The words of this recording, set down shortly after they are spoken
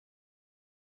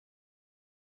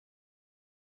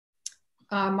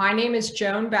My name is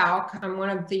Joan Bauk. I'm one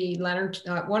of the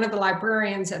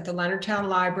librarians at the Leonardtown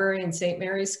Library in St.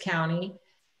 Mary's County.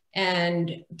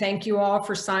 And thank you all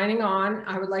for signing on.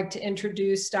 I would like to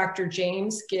introduce Dr.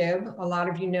 James Gibb. A lot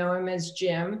of you know him as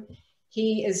Jim.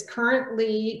 He is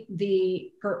currently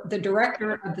the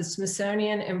director of the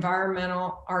Smithsonian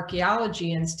Environmental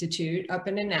Archaeology Institute up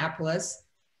in Annapolis.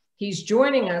 He's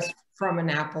joining us from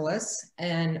Annapolis,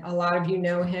 and a lot of you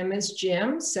know him as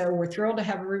Jim, so we're thrilled to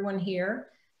have everyone here.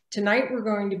 Tonight, we're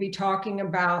going to be talking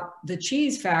about the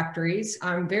cheese factories.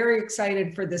 I'm very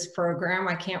excited for this program.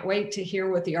 I can't wait to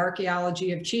hear what the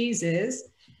archaeology of cheese is.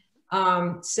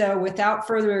 So without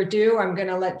further ado, I'm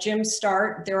gonna let Jim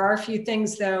start. There are a few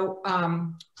things though.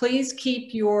 Please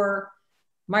keep your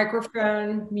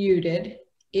microphone muted.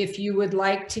 If you would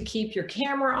like to keep your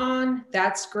camera on,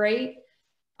 that's great.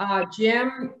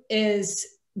 Jim is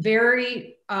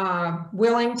very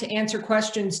willing to answer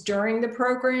questions during the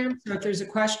program. So if there's a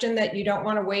question that you don't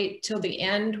want to wait till the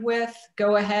end with,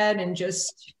 go ahead and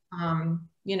just,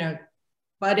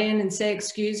 butt in and say,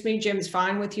 excuse me, Jim's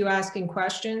fine with you asking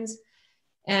questions.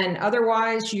 And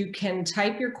otherwise, you can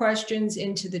type your questions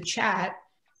into the chat.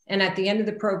 And at the end of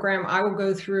the program, I will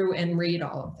go through and read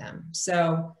all of them.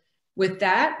 So with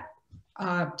that,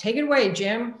 take it away,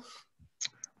 Jim.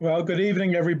 Well, good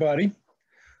evening, everybody.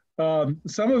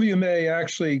 Some of you may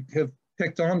actually have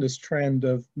picked on this trend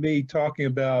of me talking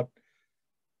about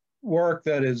work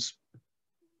that is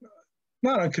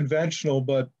not unconventional,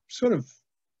 but sort of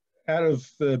out of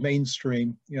the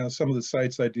mainstream, some of the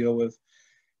sites I deal with.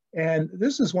 And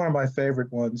this is one of my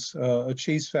favorite ones, a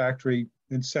cheese factory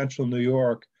in central New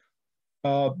York.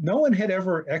 No one had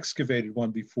ever excavated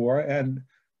one before, and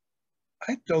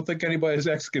I don't think anybody has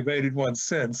excavated one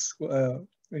since.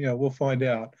 We'll find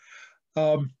out.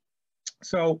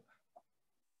 So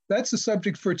that's the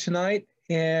subject for tonight.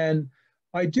 And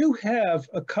I do have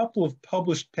a couple of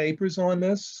published papers on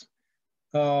this,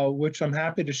 which I'm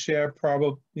happy to share,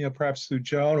 probably, perhaps through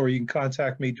Joan, or you can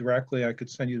contact me directly. I could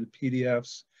send you the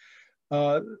PDFs.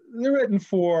 They're written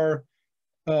for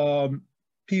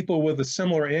people with a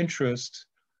similar interest,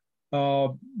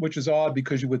 which is odd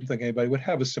because you wouldn't think anybody would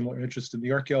have a similar interest in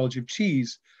the archaeology of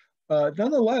cheese.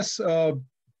 Nonetheless,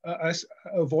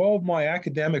 of all of my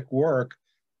academic work,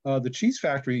 the cheese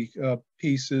factory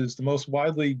piece is the most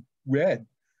widely read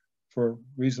for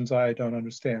reasons I don't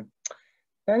understand.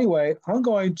 Anyway, I'm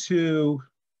going to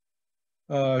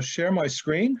share my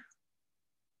screen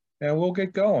and we'll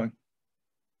get going.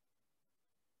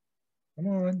 Come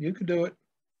on, you can do it.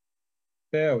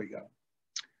 There we go.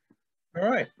 All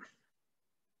right.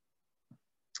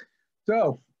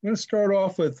 So I'm going to start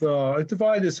off with, I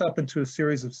divide this up into a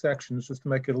series of sections just to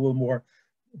make it a little more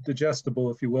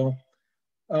digestible, if you will.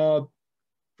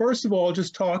 First of all,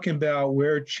 just talking about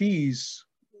where cheese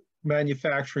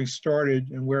manufacturing started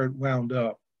and where it wound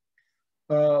up.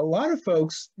 A lot of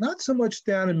folks, not so much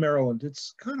down in Maryland,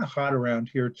 it's kind of hot around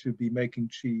here to be making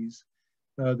cheese.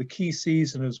 The key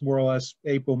season is more or less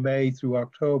April, May through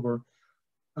October.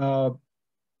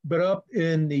 But up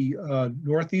in the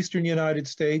northeastern United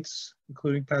States,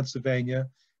 including Pennsylvania,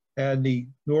 and the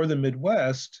northern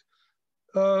Midwest,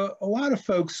 a lot of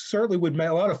folks certainly would make,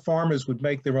 a lot of farmers would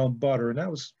make their own butter, and that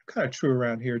was kind of true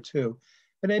around here too.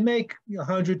 And they make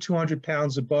 100, 200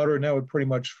 pounds of butter, and that would pretty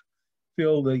much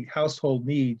fill the household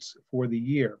needs for the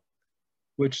year,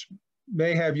 which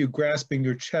may have you grasping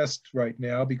your chest right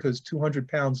now because 200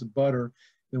 pounds of butter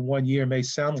in 1 year may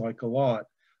sound like a lot.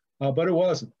 But it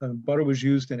wasn't. Butter was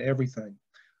used in everything.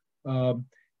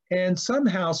 And some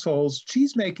households,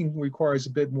 cheese making requires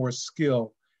a bit more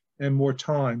skill and more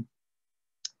time.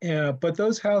 But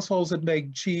those households that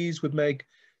make cheese would make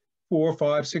 400,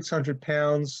 500, 600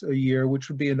 pounds a year, which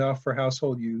would be enough for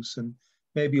household use and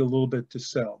maybe a little bit to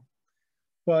sell.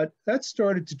 But that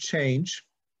started to change.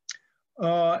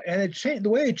 And it changed. The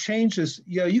way it changes,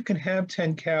 you can have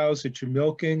 10 cows that you're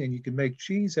milking and you can make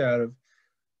cheese out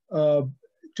of.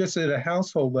 Just at a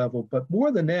household level, but more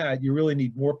than that, you really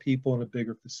need more people in a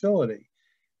bigger facility.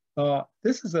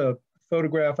 This is a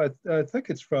photograph, I think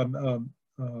it's from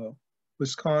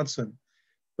Wisconsin,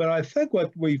 but I think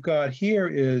what we've got here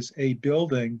is a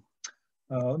building.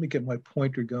 Let me get my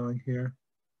pointer going here.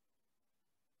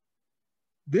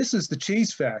 This is the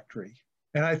cheese factory,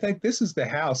 and I think this is the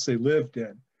house they lived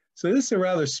in. So this is a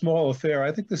rather small affair.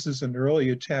 I think this is an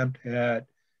early attempt at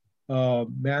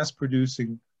mass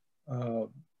producing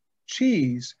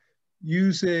cheese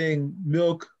using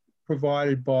milk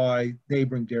provided by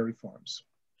neighboring dairy farms.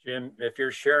 Jim, if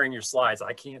you're sharing your slides,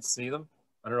 I can't see them.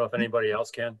 I don't know if anybody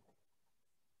else can.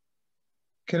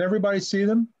 Can everybody see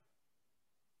them?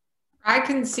 I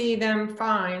can see them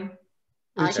fine.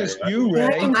 It's Okay, just you,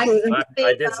 Ray.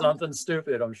 I did something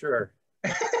stupid, I'm sure.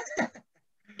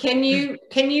 Can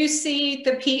you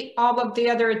see all of the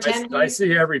other I attendees?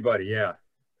 see everybody, yeah.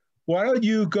 Why don't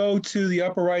you go to the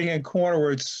upper right-hand corner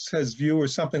where it says view or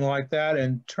something like that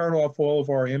and turn off all of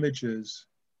our images.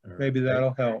 Maybe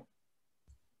that'll help.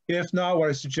 If not, what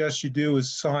I suggest you do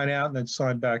is sign out and then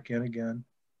sign back in again.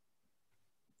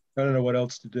 I don't know what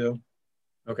else to do.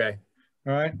 Okay.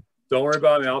 All right. Don't worry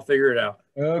about me. I'll figure it out.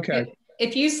 Okay.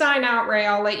 If you sign out, Ray,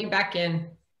 I'll let you back in.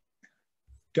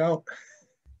 Don't.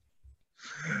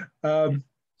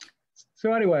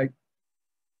 So anyway,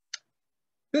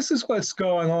 this is what's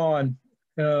going on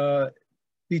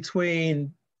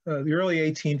between the early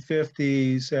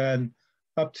 1850s and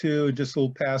up to just a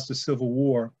little past the Civil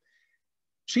War.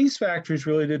 Cheese factories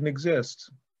really didn't exist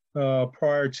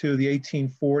prior to the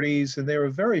 1840s, and they were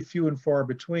very few and far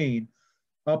between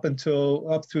up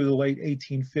through the late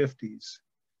 1850s.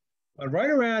 But right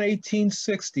around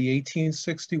 1860,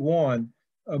 1861,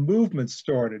 a movement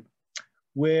started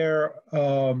where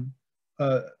an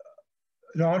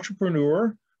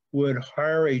entrepreneur would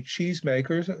hire a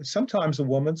cheesemaker, sometimes a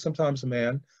woman, sometimes a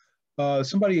man,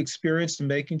 somebody experienced in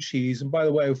making cheese. And by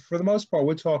the way, for the most part,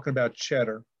 we're talking about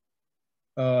cheddar,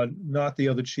 not the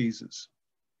other cheeses.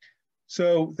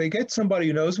 So they get somebody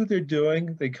who knows what they're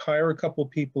doing. They hire a couple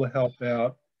of people to help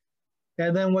out.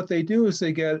 And then what they do is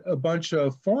they get a bunch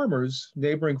of farmers,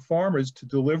 neighboring farmers, to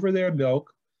deliver their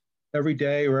milk every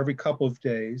day or every couple of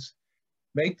days,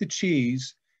 make the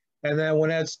cheese, and then when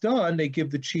that's done, they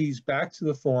give the cheese back to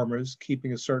the farmers,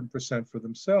 keeping a certain percent for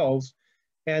themselves,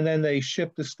 and then they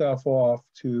ship the stuff off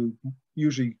to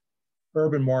usually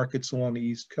urban markets along the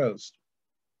East Coast.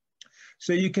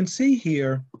 So you can see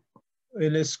here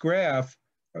in this graph,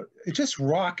 it just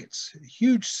rockets, a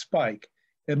huge spike.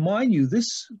 And mind you,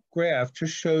 this graph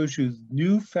just shows you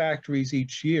new factories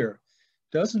each year.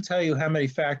 Doesn't tell you how many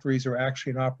factories are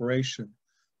actually in operation.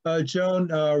 Joan,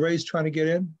 Ray's trying to get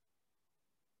in.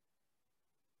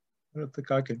 I don't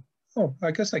think I can. Oh,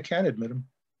 I guess I can admit him.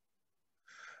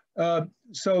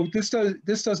 So this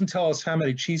doesn't tell us how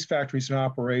many cheese factories in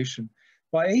operation.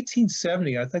 By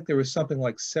 1870, I think there was something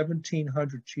like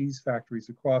 1,700 cheese factories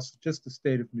across just the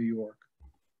state of New York.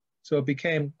 So it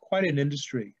became quite an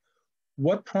industry.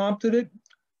 What prompted it?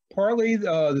 Partly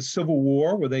the Civil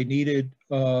War, where they needed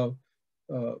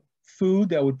food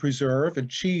that would preserve, and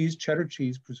cheese, cheddar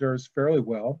cheese, preserves fairly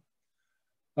well.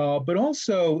 But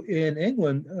also in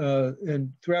England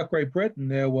and throughout Great Britain,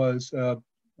 there was a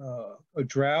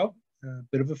drought, a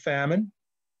bit of a famine,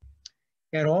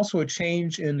 and also a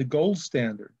change in the gold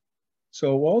standard.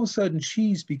 So all of a sudden,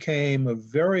 cheese became a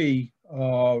very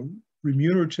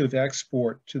remunerative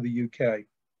export to the UK.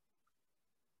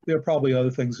 There are probably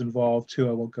other things involved too,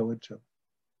 I won't go into.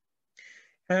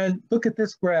 And look at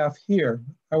this graph here.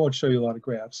 I won't show you a lot of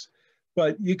graphs,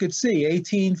 but you could see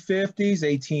 1850s,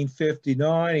 1859,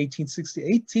 1860,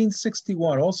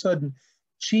 1861, all of a sudden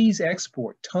cheese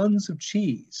export, tons of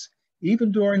cheese.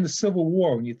 Even during the Civil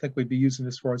War, when you think we'd be using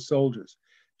this for our soldiers,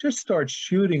 just starts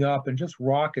shooting up and just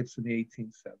rockets in the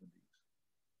 1870s.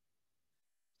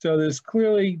 So there's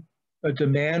clearly a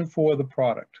demand for the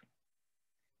product.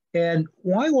 And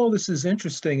why all this is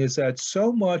interesting is that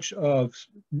so much of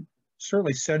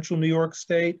certainly central New York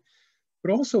State,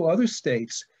 but also other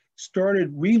states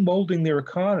started remolding their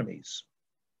economies,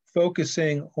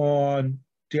 focusing on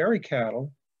dairy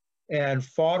cattle and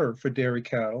fodder for dairy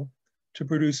cattle to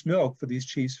produce milk for these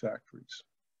cheese factories,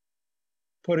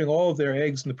 putting all of their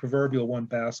eggs in the proverbial one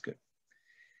basket.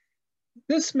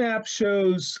 This map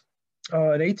shows in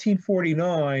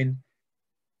 1849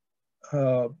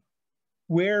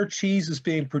 where cheese is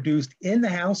being produced in the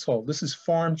household. This is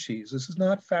farm cheese. This is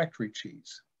not factory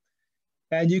cheese.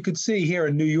 And you can see here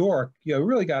in New York, you know,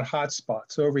 really got hot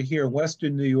spots over here in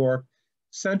Western New York,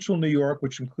 Central New York,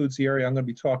 which includes the area I'm going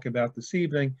to be talking about this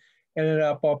evening, and then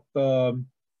up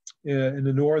in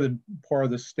the northern part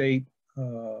of the state,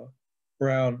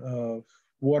 around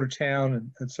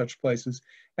Watertown and such places,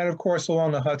 and of course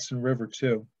along the Hudson River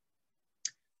too.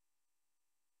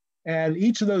 And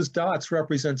each of those dots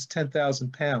represents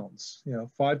 10,000 pounds, you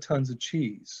know, 5 tons of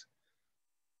cheese.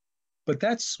 But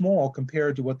that's small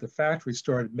compared to what the factory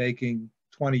started making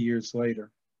 20 years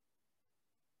later.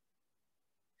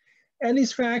 And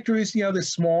these factories, you know, they're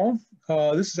small.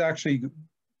 This is actually,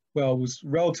 well, it was a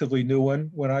relatively new one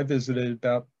when I visited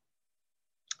about,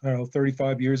 I don't know,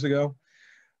 35 years ago.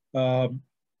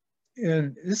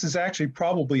 And this is actually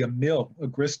probably a mill, a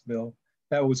grist mill,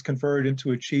 that was converted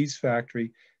into a cheese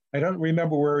factory. I don't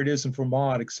remember where it is in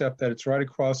Vermont, except that it's right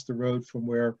across the road from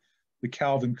where the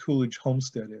Calvin Coolidge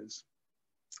homestead is.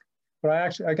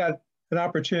 But I got an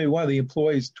opportunity. One of the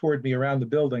employees toured me around the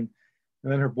building,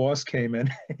 and then her boss came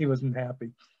in. He wasn't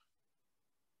happy.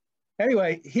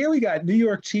 Anyway, here we got New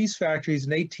York cheese factories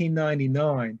in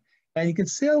 1899, and you can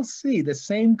still see the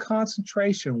same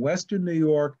concentration: Western New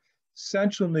York,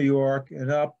 Central New York, and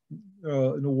up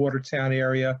in the Watertown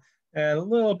area, and a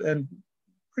little and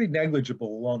pretty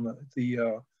negligible along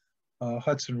the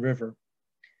Hudson River.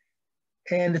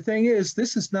 And the thing is,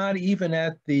 this is not even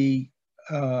at the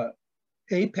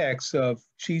apex of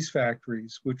cheese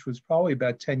factories, which was probably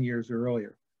about 10 years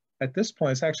earlier. At this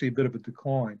point, it's actually a bit of a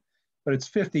decline, but it's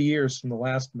 50 years from the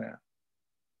last map.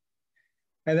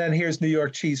 And then here's New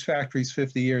York cheese factories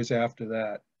 50 years after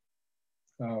that.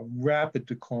 Rapid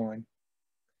decline.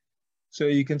 So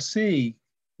you can see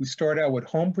we start out with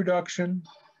home production,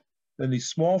 then these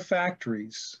small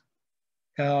factories,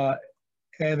 and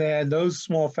then those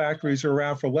small factories are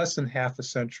around for less than half a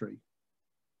century.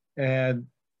 And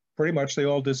pretty much they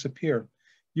all disappear.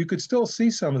 You could still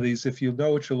see some of these if you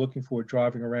know what you're looking for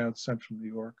driving around central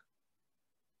New York.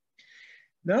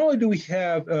 Not only do we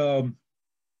have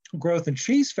growth in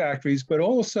cheese factories, but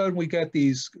all of a sudden we get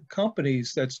these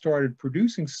companies that started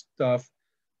producing stuff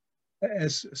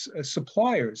as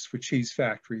suppliers for cheese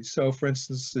factories. So for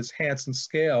instance, this Hanson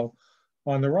scale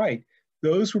on the right,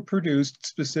 those were produced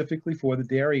specifically for the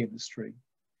dairy industry.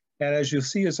 And as you'll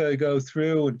see as I go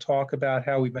through and talk about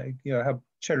how we make, how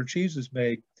cheddar cheese is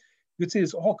made, you can see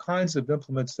there's all kinds of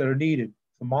implements that are needed: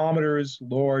 thermometers,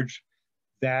 large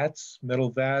vats, metal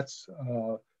vats,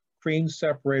 cream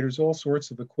separators, all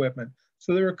sorts of equipment.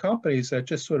 So there are companies that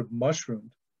just sort of mushroomed,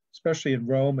 especially in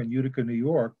Rome and Utica, New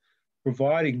York,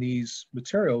 providing these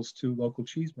materials to local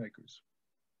cheesemakers.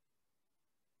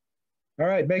 All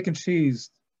right, making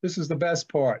cheese. This is the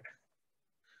best part.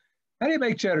 How do you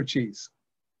make cheddar cheese?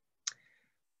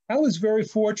 I was very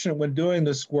fortunate when doing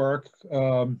this work,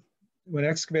 when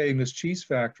excavating this cheese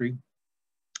factory,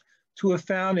 to have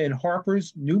found in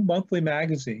Harper's New Monthly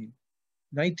Magazine,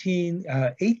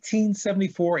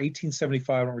 1874, 1875,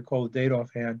 I don't recall the date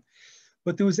offhand,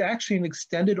 but there was actually an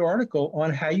extended article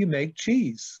on how you make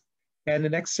cheese. And the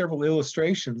next several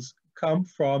illustrations come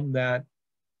from that,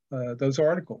 those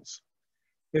articles.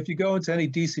 If you go into any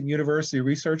decent university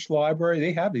research library,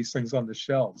 they have these things on the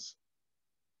shelves.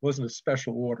 It wasn't a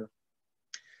special order.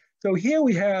 So here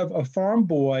we have a farm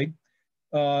boy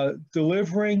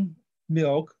delivering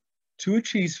milk to a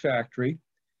cheese factory.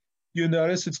 You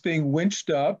notice it's being winched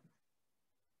up,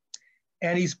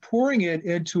 and he's pouring it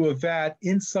into a vat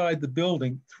inside the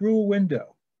building through a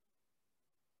window.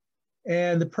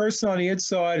 And the person on the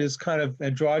inside is kind of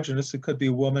androgynous. It could be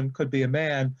a woman, could be a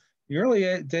man. The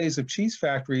early days of cheese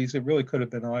factories, it really could have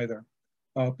been either,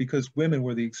 because women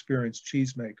were the experienced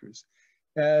cheesemakers.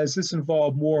 As this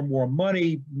involved more and more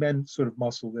money, men sort of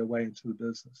muscled their way into the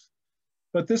business.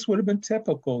 But this would have been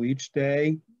typical. Each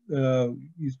day,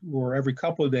 or every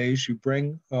couple of days, you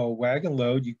bring a wagon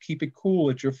load, you keep it cool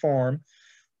at your farm,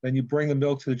 then you bring the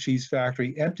milk to the cheese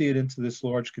factory, empty it into this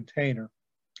large container.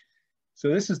 So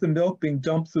this is the milk being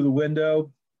dumped through the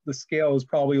window. The scale is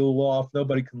probably a little off.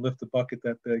 Nobody can lift a bucket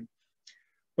that big.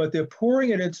 But they're pouring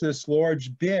it into this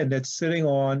large bin that's sitting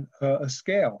on a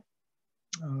scale,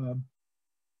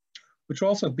 which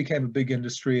also became a big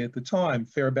industry at the time.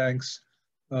 Fairbanks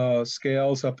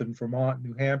scales up in Vermont,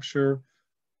 New Hampshire,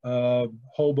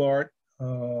 Hobart,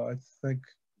 I think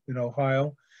in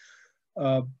Ohio.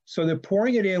 So they're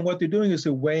pouring it in. What they're doing is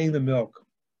they're weighing the milk.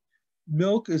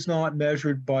 Milk is not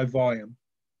measured by volume.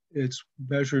 It's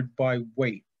measured by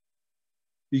weight,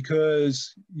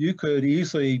 because you could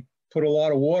easily put a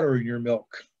lot of water in your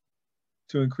milk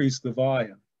to increase the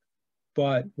volume.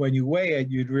 But when you weigh it,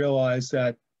 you'd realize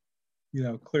that,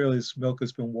 clearly this milk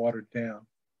has been watered down.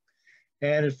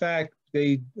 And in fact,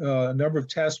 a number of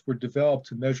tests were developed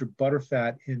to measure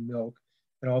butterfat in milk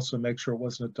and also make sure it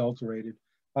wasn't adulterated.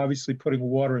 Obviously, putting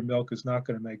water in milk is not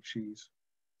going to make cheese.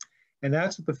 And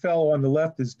that's what the fellow on the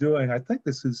left is doing. I think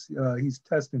this is, he's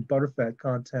testing butterfat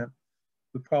content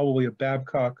with probably a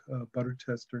Babcock butter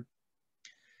tester.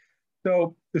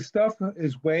 So the stuff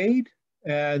is weighed,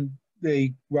 and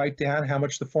they write down how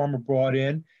much the farmer brought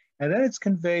in, and then it's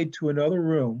conveyed to another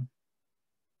room.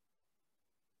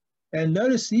 And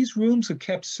notice these rooms are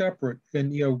kept separate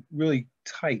and really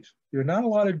tight. There are not a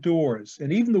lot of doors,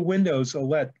 and even the windows are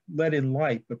let in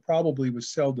light, but probably was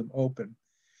seldom open.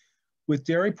 With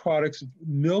dairy products,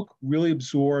 milk really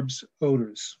absorbs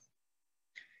odors.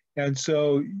 And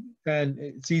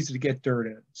it's easy to get dirt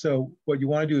in. So what you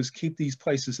want to do is keep these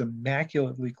places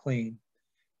immaculately clean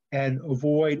and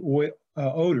avoid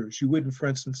odors. You wouldn't, for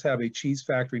instance, have a cheese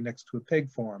factory next to a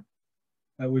pig farm.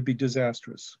 That would be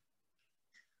disastrous.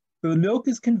 So the milk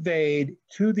is conveyed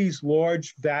to these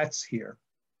large vats here.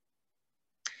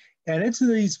 And into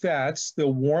these vats,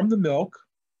 they'll warm the milk,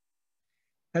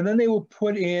 and then they will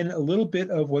put in a little bit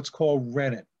of what's called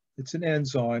rennet. It's an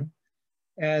enzyme.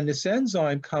 And this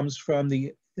enzyme comes from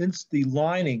the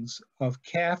linings of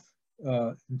calf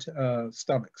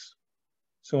stomachs.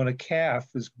 So when a calf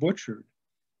is butchered,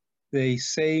 they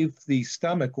save the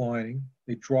stomach lining,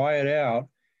 they dry it out,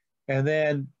 and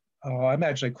then I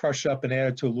imagine they crush up and add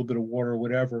it to a little bit of water or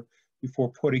whatever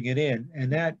before putting it in.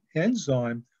 And that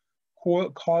enzyme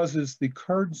causes the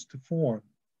curds to form.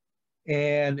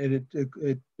 And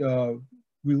it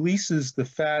releases the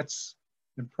fats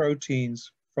and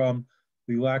proteins from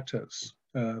the lactose,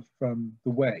 from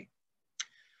the whey.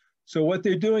 So what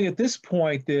they're doing at this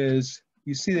point is,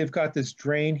 you see they've got this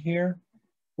drain here.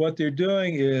 What they're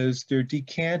doing is they're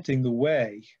decanting the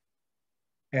whey,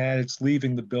 and it's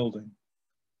leaving the building.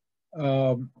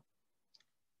 I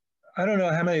don't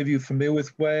know how many of you are familiar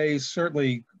with whey.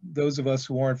 Certainly those of us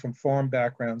who aren't from farm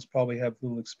backgrounds probably have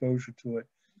little exposure to it.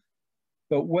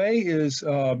 But whey is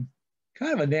kind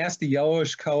of a nasty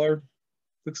yellowish color,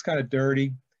 looks kind of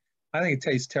dirty. I think it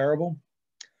tastes terrible.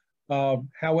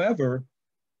 However,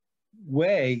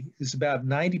 whey is about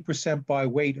 90% by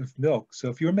weight of milk. So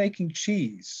if you're making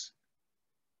cheese,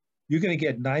 you're going to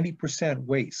get 90%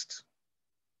 waste.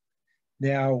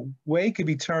 Now, whey can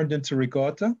be turned into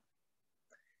ricotta,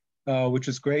 which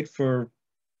is great for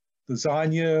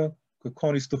lasagna,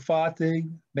 cannoli stufati,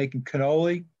 making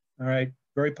cannoli, all right,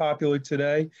 very popular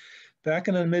today. Back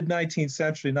in the mid-19th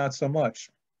century, not so much.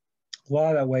 A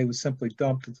lot of that whey was simply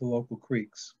dumped into local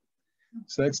creeks.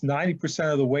 So that's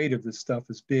 90% of the weight of this stuff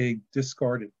is being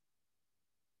discarded.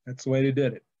 That's the way they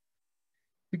did it.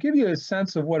 To give you a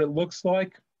sense of what it looks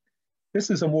like, this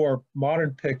is a more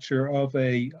modern picture of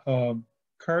a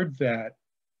curd vat.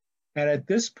 And at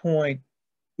this point,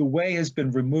 the whey has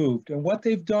been removed. And what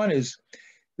they've done is,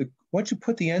 once you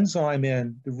put the enzyme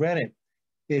in, the rennet,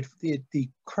 the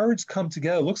curds come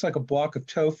together. It looks like a block of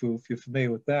tofu, if you're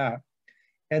familiar with that.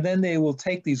 And then they will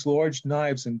take these large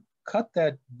knives and cut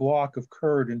that block of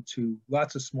curd into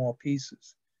lots of small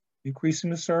pieces, increasing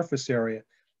the surface area.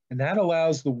 And that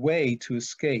allows the whey to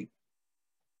escape.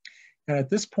 And at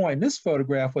this point in this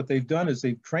photograph, what they've done is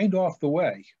they've drained off the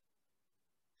whey.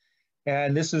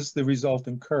 And this is the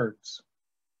resultant curds.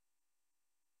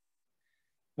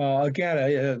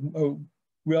 Again, a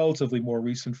relatively more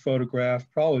recent photograph,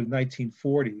 probably the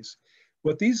 1940s.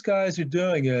 What these guys are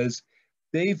doing is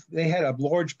they had a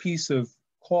large piece of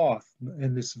cloth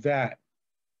in this vat,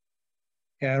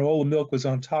 and all the milk was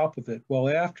on top of it. Well,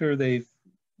 after the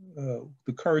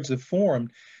curds have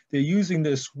formed, they're using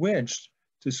this winch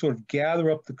to sort of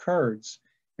gather up the curds.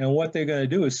 And what they're going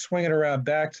to do is swing it around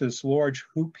back to this large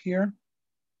hoop here,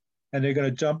 and they're going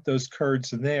to dump those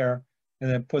curds in there and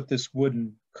then put this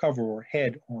wooden cover or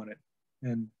head on it.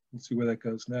 And we'll see where that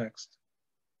goes next.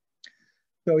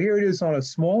 So here it is on a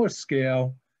smaller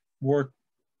scale, more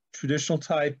traditional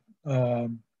type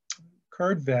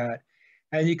curd vat.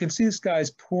 And you can see this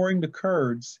guy's pouring the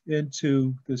curds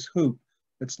into this hoop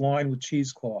that's lined with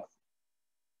cheesecloth.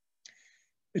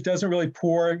 It doesn't really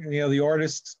pour, the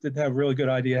artists didn't have a really good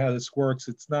idea how this works.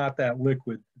 It's not that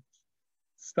liquid.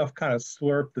 Stuff kind of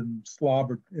slurped and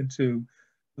slobbered into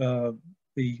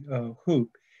the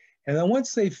hoop. And then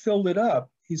once they filled it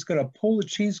up, he's going to pull the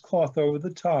cheesecloth over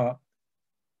the top,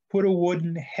 put a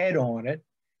wooden head on it,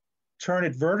 turn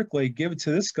it vertically, give it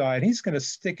to this guy, and he's going to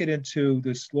stick it into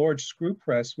this large screw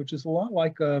press, which is a lot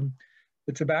like the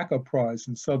tobacco prize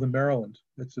in Southern Maryland.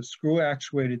 It's a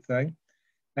screw-actuated thing,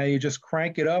 and you just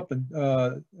crank it up, and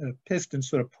a piston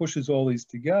sort of pushes all these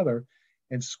together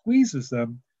and squeezes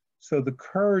them, so the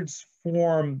curds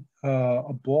form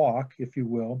a block, if you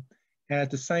will, and at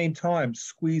the same time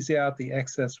squeeze out the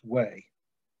excess whey.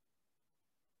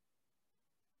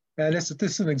 And this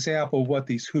is an example of what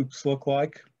these hoops look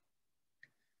like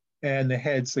and the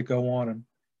heads that go on them.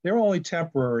 They're only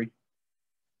temporary,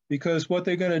 because what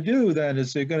they're going to do then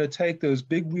is they're going to take those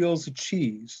big wheels of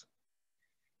cheese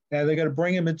and they're going to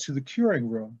bring them into the curing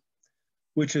room,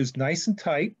 which is nice and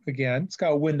tight. Again, it's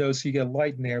got windows so you get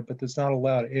light in there, but there's not a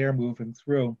lot of air moving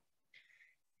through.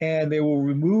 And they will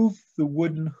remove the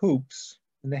wooden hoops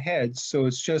and the heads, so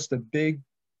it's just a big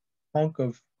hunk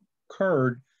of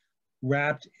curd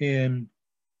wrapped in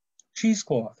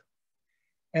cheesecloth.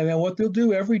 And then what they'll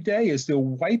do every day is they'll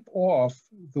wipe off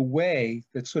the whey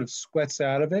that sort of sweats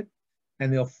out of it,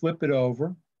 and they'll flip it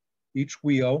over, each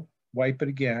wheel, wipe it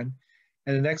again,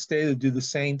 and the next day they'll do the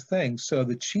same thing. So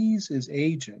the cheese is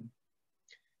aging,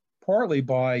 partly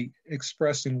by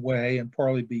expressing whey and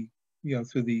partly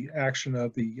through the action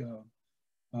of the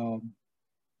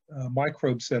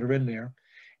microbes that are in there.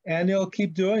 And they'll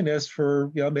keep doing this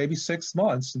for maybe 6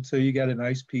 months until you get a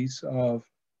nice piece of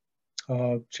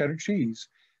cheddar cheese.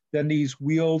 Then these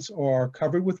wheels are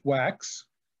covered with wax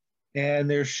and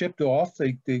they're shipped off.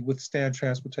 They withstand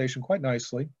transportation quite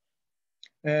nicely.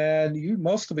 And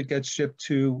most of it gets shipped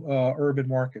to urban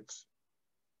markets.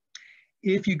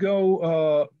 If you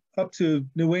go up to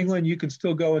New England, you can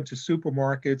still go into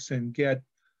supermarkets and get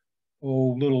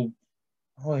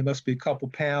it must be a couple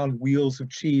pound wheels of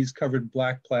cheese covered in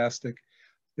black plastic.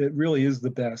 It really is the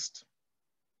best.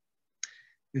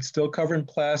 It's still covered in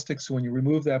plastic, so when you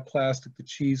remove that plastic, the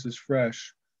cheese is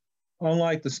fresh.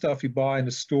 Unlike the stuff you buy in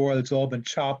the store that's all been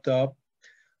chopped up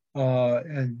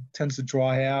and tends to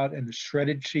dry out, and the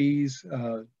shredded cheese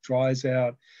dries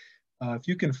out. If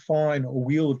you can find a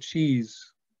wheel of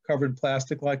cheese covered in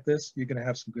plastic like this, you're going to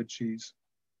have some good cheese.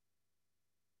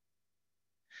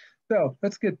 So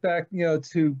let's get back,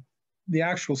 to the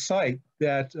actual site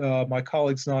that my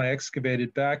colleagues and I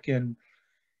excavated back in,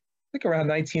 I think, around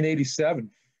 1987.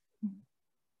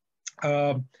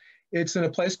 It's in a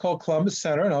place called Columbus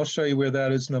Center, and I'll show you where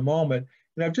that is in a moment.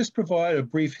 And I've just provided a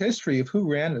brief history of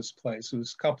who ran this place. It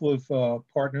was a couple of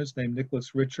partners named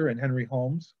Nicholas Richer and Henry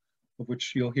Holmes, of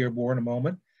which you'll hear more in a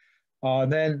moment.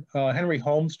 Then Henry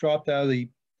Holmes dropped out of the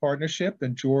partnership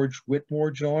and George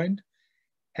Whitmore joined.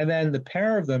 And then the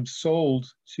pair of them sold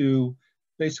to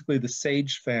basically the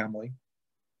Sage family.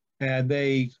 And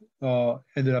they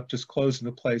ended up just closing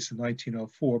the place in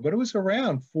 1904. But it was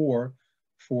around for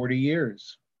 40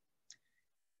 years.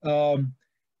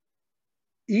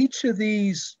 Each of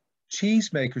these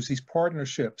cheesemakers, these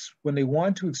partnerships, when they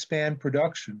wanted to expand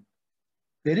production,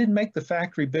 they didn't make the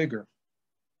factory bigger.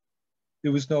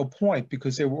 There was no point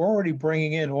because they were already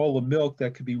bringing in all the milk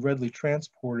that could be readily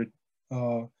transported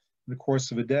in the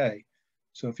course of a day.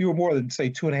 So if you were more than, say,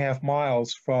 2.5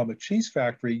 miles from a cheese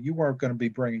factory, you weren't going to be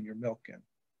bringing your milk in.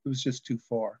 It was just too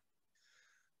far.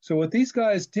 So what these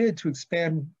guys did to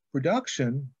expand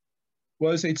production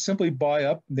was they'd simply buy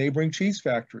up neighboring cheese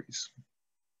factories.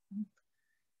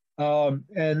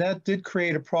 And that did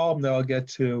create a problem that I'll get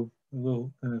to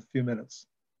in a few minutes.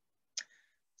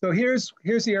 So here's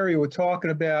the area we're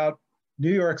talking about.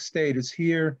 New York State is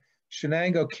here.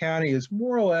 Shenango County is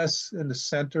more or less in the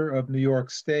center of New York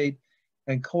State,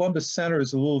 and Columbus Center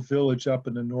is a little village up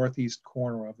in the northeast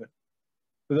corner of it.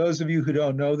 For those of you who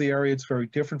don't know the area, it's very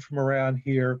different from around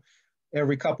here.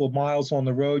 Every couple of miles on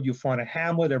the road, you'll find a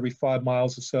hamlet. Every 5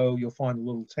 miles or so, you'll find a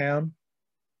little town.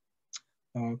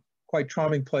 Quite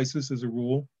charming places as a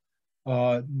rule,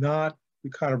 not the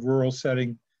kind of rural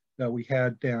setting that we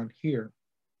had down here.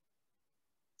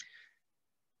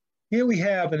 Here we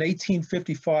have an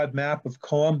 1855 map of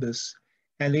Columbus,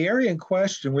 and the area in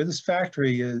question where this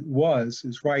factory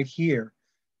is right here,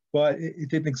 but it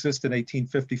didn't exist in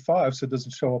 1855, so it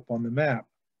doesn't show up on the map.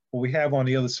 What we have on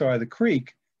the other side of the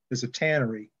creek is a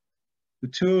tannery. The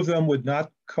two of them would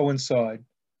not coincide.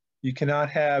 You cannot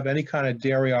have any kind of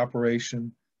dairy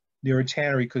operation near a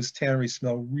tannery because tanneries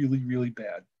smell really, really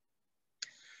bad.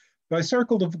 But I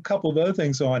circled a couple of other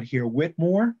things on here.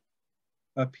 Whitmore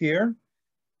up here,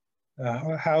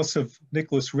 house of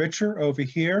Nicholas Richer over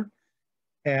here,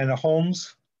 and a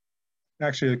Holmes,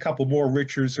 actually a couple more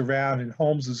Richers around in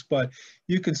Holmes's, but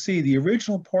you can see the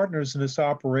original partners in this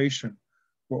operation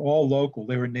were all local.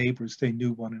 They were neighbors, they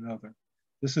knew one another.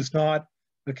 This is not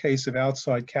a case of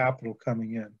outside capital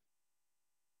coming in.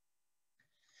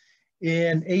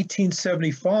 In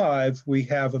 1875, we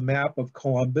have a map of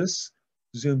Columbus,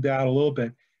 zoomed out a little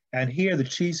bit. And here the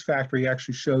cheese factory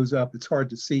actually shows up. It's hard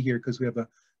to see here because we have a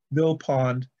mill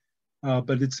pond,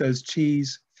 but it says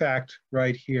cheese fact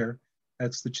right here.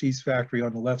 That's the cheese factory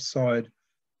on the left side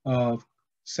of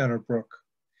Center Brook.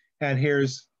 And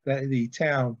here's the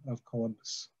town of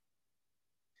Columbus.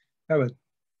 I have a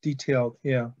detailed,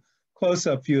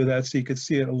 close-up view of that so you could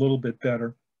see it a little bit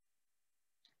better.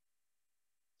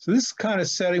 So this is the kind of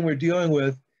setting we're dealing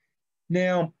with.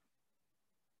 Now,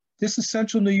 this is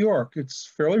central New York.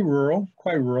 It's fairly rural,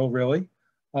 quite rural really.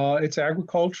 It's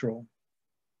agricultural.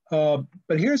 But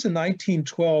here's a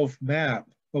 1912 map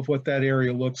of what that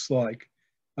area looks like,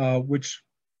 which,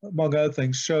 among other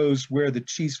things, shows where the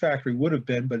cheese factory would have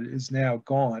been, but it is now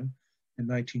gone in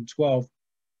 1912.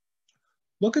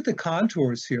 Look at the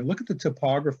contours here. Look at the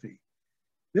topography.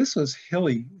 This was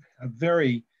hilly, a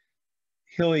very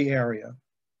hilly area.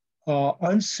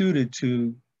 Unsuited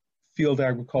to field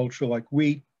agriculture like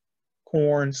wheat,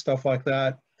 corn, stuff like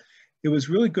that. It was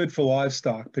really good for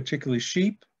livestock, particularly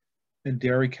sheep and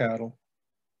dairy cattle,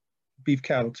 beef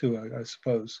cattle too, I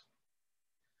suppose.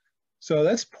 So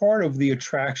that's part of the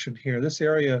attraction here. This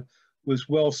area was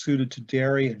well suited to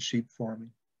dairy and sheep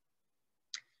farming.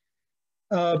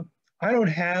 I don't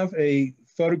have a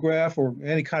photograph or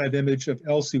any kind of image of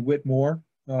Elsie Whitmore.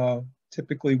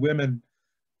 Typically women,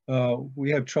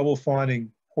 we have trouble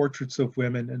finding portraits of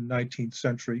women in the 19th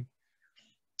century.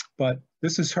 But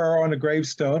this is her on a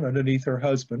gravestone underneath her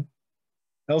husband.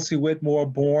 Elsie Whitmore,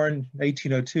 born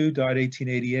 1802, died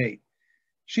 1888.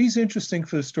 She's interesting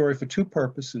for the story for two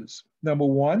purposes. Number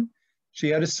one, she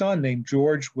had a son named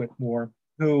George Whitmore,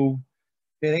 who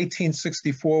in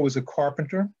 1864 was a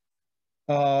carpenter.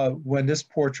 When this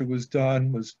portrait was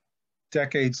done was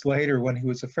decades later, when he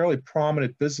was a fairly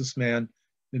prominent businessman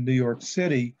in New York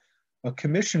City, a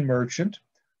commission merchant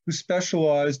who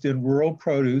specialized in rural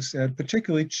produce and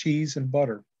particularly cheese and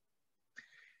butter.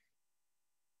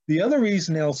 The other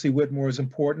reason Elsie Whitmore is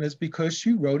important is because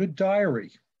she wrote a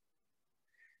diary.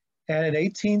 And in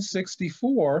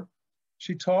 1864,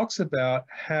 she talks about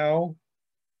how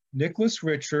Nicholas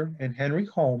Richer and Henry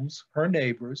Holmes, her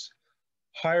neighbors,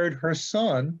 hired her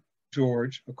son,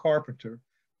 George, a carpenter,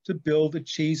 to build a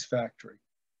cheese factory.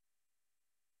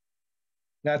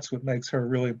 That's what makes her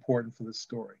really important for this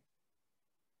story.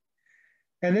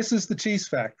 And this is the cheese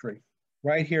factory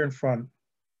right here in front.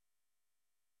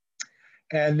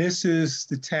 And this is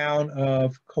the town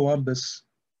of Columbus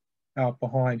out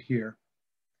behind here.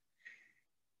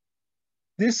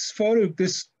 This photo,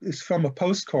 this is from a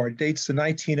postcard, dates to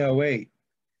 1908.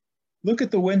 Look at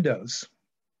the windows.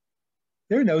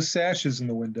 There are no sashes in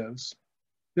the windows.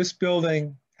 This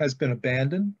building has been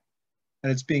abandoned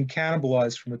and it's being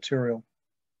cannibalized for material.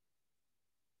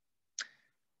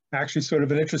 Actually, sort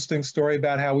of an interesting story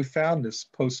about how we found this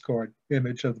postcard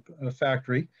image of the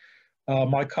factory.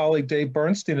 My colleague Dave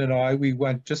Bernstein and I, we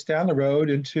went just down the road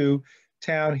into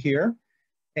town here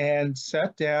and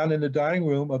sat down in the dining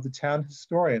room of the town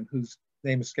historian, whose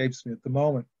name escapes me at the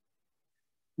moment.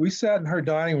 We sat in her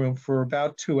dining room for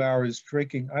about 2 hours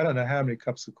drinking, I don't know how many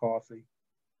cups of coffee.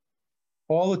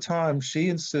 All the time, she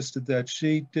insisted that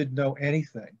she didn't know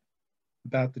anything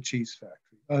about the cheese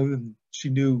factory, other than she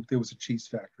knew there was a cheese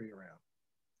factory around.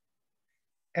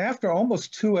 After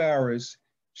almost 2 hours,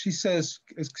 she says,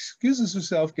 excuses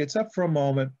herself, gets up for a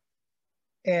moment,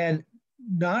 and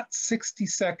not 60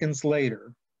 seconds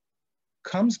later,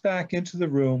 comes back into the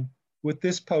room with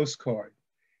this postcard.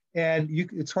 And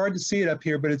it's hard to see it up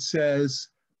here, but it says,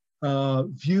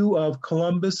 view of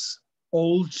Columbus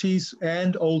Old Cheese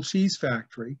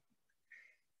Factory.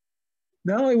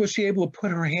 Not only was she able to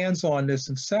put her hands on this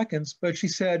in seconds, but she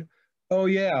said, oh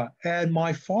yeah, and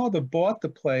my father bought the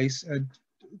place and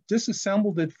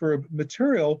disassembled it for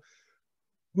material,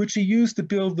 which he used to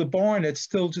build the barn that's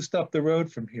still just up the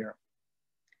road from here.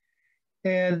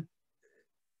 And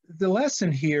the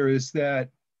lesson here is that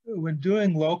when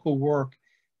doing local work,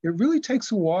 it really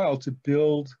takes a while to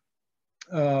build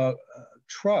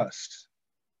trust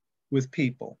with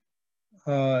people.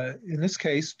 In this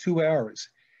case, 2 hours.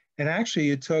 And actually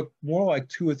it took more like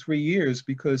 2 or 3 years,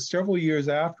 because several years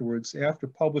afterwards, after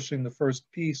publishing the first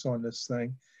piece on this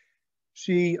thing,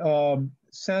 she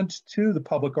sent to the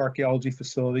public archaeology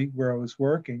facility where I was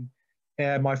working,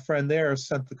 and my friend there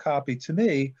sent the copy to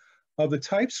me of the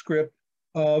typescript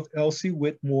of Elsie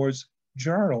Whitmore's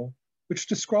journal, which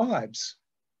describes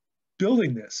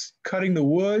building this, cutting the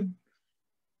wood,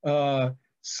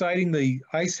 siting the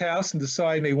ice house and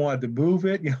deciding they wanted to move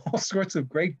it, all sorts of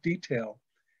great detail.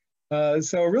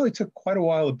 So it really took quite a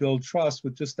while to build trust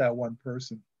with just that one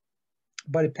person.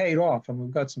 But it paid off, and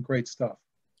we've got some great stuff.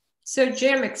 So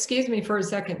Jim, excuse me for a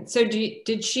second. So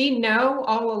did she know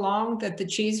all along that the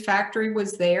cheese factory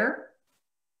was there?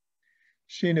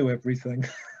 She knew everything.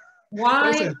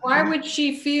 Why would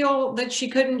she feel that she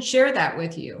couldn't share that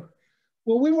with you?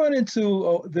 Well, we run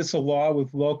into this a lot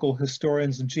with local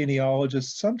historians and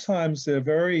genealogists. Sometimes they're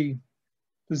very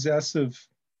possessive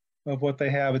of what they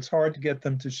have. It's hard to get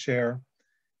them to share.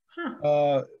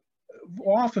 Huh.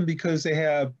 Often because they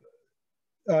have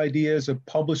ideas of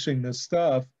publishing this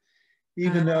stuff,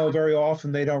 even though very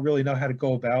often they don't really know how to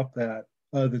go about that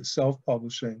other than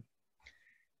self-publishing.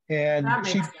 And that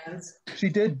makes sense. She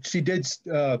did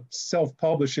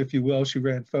self-publish, if you will. She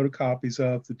ran photocopies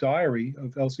of the diary,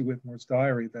 of Elsie Whitmore's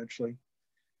diary eventually.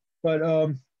 But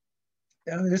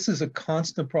this is a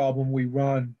constant problem we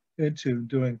run into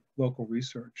doing local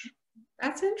research.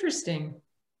 That's interesting.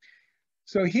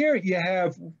 So here you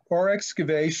have our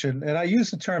excavation, and I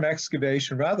use the term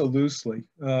excavation rather loosely.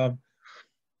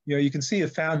 You can see a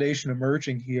foundation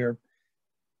emerging here.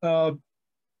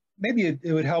 Maybe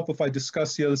it would help if I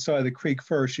discuss the other side of the creek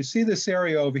first. You see this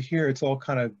area over here, it's all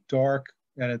kind of dark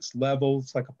and it's level,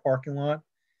 it's like a parking lot.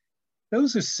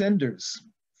 Those are cinders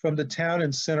from the town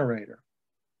incinerator,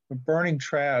 from burning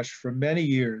trash for many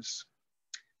years.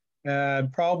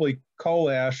 and probably coal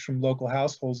ash from local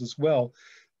households as well,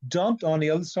 dumped on the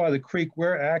other side of the creek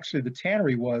where actually the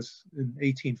tannery was in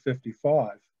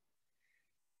 1855.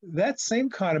 That same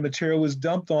kind of material was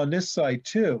dumped on this site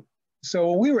too.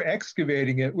 So when we were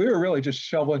excavating it, we were really just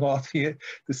shoveling off the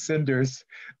cinders.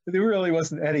 There really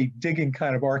wasn't any digging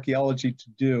kind of archaeology to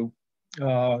do.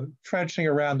 Trenching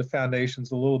around the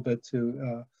foundations a little bit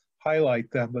to highlight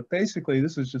them, but basically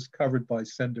this is just covered by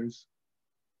cinders.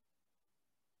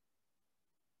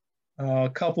 A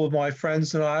couple of my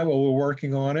friends and I, while we were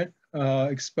working on it,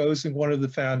 exposing one of the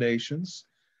foundations.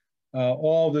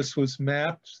 All of this was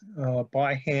mapped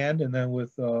by hand and then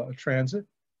with a transit.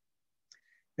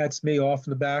 That's me off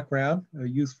in the background, a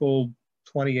youthful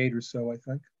 28 or so, I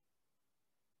think.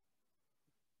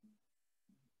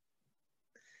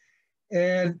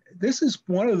 And this is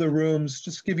one of the rooms,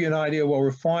 just to give you an idea of what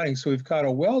we're finding. So we've got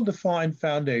a well-defined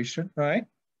foundation, right?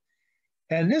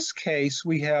 And in this case,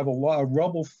 we have a lot of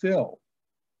rubble fill.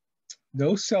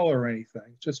 No cellar or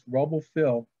anything, just rubble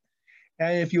fill.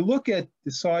 And if you look at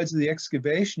the sides of the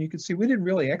excavation, you can see we didn't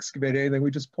really excavate anything.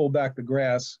 We just pulled back the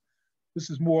grass. This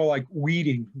is more like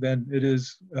weeding than it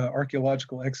is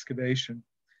archaeological excavation.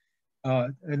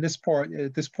 And this part,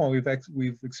 at this point,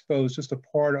 we've exposed just a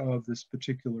part of this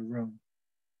particular room.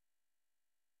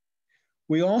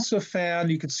 We also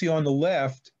found, you can see on the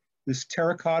left, this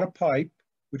terracotta pipe,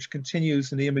 which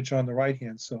continues in the image on the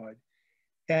right-hand side.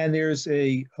 And there's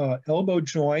a elbow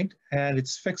joint, and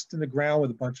it's fixed in the ground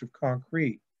with a bunch of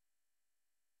concrete.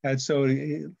 And so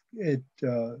the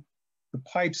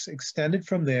pipes extended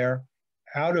from there,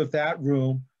 out of that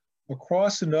room,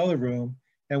 across another room,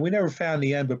 and we never found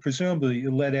the end, but presumably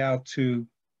it led out to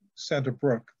Center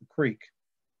Brook, the creek.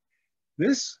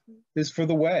 This is for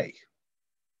the whey.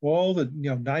 All the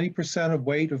 90% of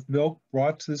weight of milk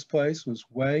brought to this place was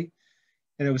whey,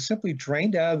 and it was simply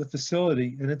drained out of the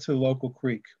facility and into the local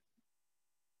creek.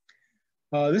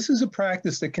 This is a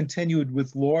practice that continued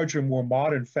with larger, more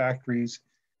modern factories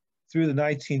through the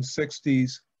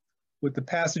 1960s. With the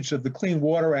passage of the Clean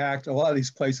Water Act, a lot of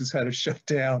these places had to shut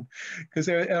down because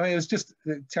it was just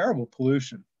terrible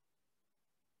pollution.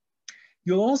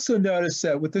 You'll also notice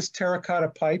that with this terracotta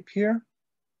pipe here,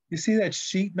 you see that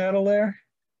sheet metal there?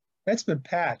 That's been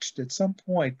patched. At some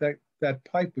point, that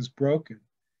pipe was broken.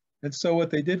 And so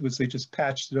what they did was they just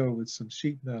patched it over with some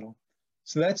sheet metal.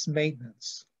 So that's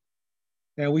maintenance.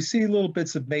 And we see little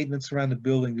bits of maintenance around the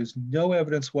building. There's no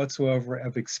evidence whatsoever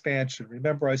of expansion.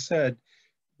 Remember I said,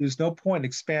 there's no point in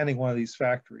expanding one of these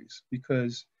factories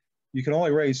because you can only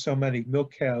raise so many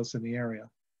milk cows in the area.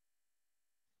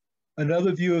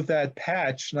 Another view of that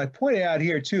patch, and I point it out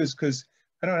here too, is because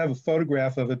I don't have a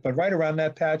photograph of it, but right around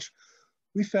that patch,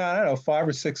 we found, I don't know, 5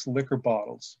 or 6 liquor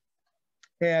bottles.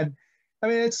 And I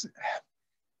mean,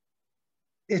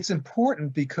 it's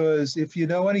important because if you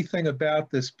know anything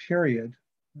about this period,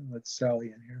 let's Sally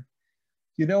in here.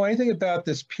 If you know anything about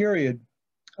this period,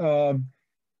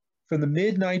 from the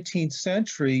mid-19th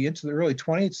century into the early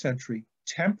 20th century,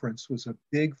 temperance was a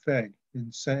big thing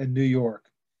in New York.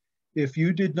 If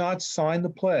you did not sign the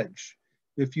pledge,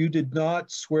 if you did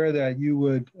not swear that you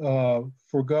would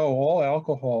forego all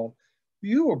alcohol,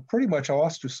 you were pretty much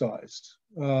ostracized.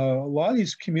 A lot of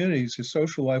these communities, their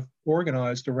social life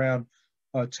organized around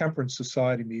temperance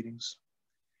society meetings.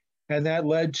 And that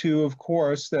led to, of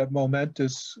course, that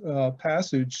momentous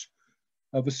passage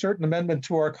of a certain amendment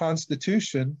to our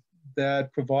Constitution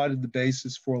that provided the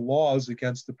basis for laws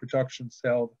against the production,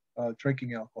 sale of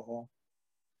drinking alcohol,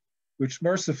 which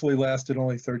mercifully lasted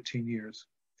only 13 years.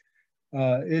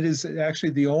 It is actually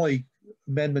the only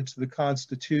amendment to the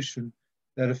Constitution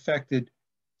that affected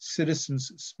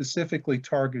citizens, specifically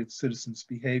targeted citizens'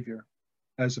 behavior,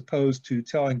 as opposed to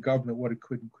telling government what it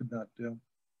could and could not do.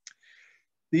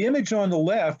 The image on the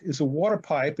left is a water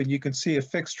pipe, and you can see a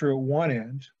fixture at one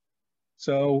end.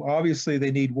 So obviously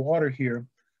they need water here.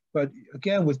 But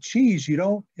again, with cheese, you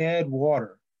don't add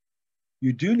water.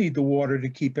 You do need the water to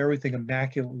keep everything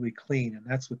immaculately clean, and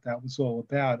that's what that was all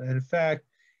about. And in fact,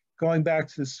 going back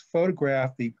to this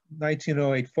photograph, the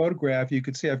 1908 photograph, you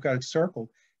can see I've got it circled.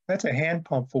 That's a hand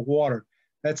pump for water.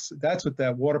 That's what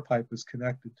that water pipe was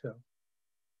connected to.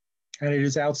 And it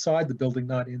is outside the building,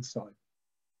 not inside.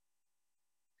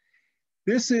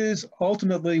 This is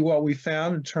ultimately what we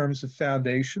found in terms of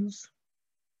foundations.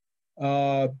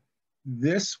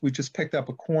 This, we just picked up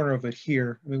a corner of it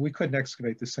here. I mean, we couldn't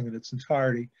excavate this thing in its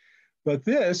entirety, but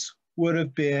this would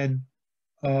have been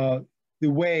the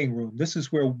weighing room. This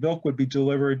is where milk would be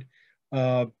delivered.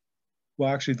 Well,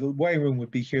 actually, the weighing room would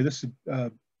be here. This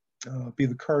would be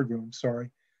the curd room,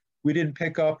 sorry. We didn't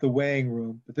pick up the weighing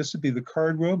room, but this would be the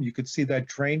curd room. You could see that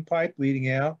drain pipe leading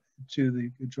out to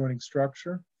the adjoining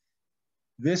structure.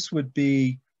 This would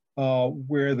be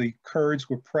where the curds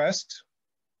were pressed,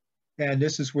 and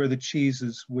this is where the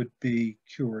cheeses would be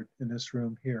cured in this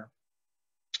room here.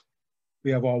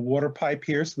 We have our water pipe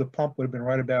here, so the pump would have been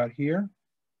right about here.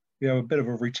 We have a bit of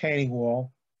a retaining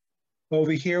wall.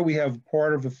 Over here, we have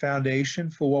part of a foundation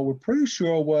for what we're pretty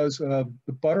sure was the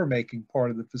butter making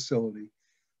part of the facility.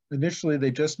 Initially,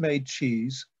 they just made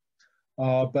cheese,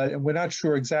 but we're not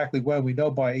sure exactly when. We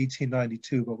know by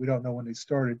 1892, but we don't know when they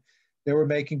started. They were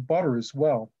making butter as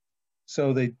well.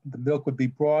 So the milk would be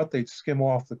brought, they'd skim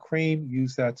off the cream,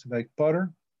 use that to make butter,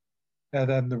 and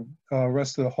then the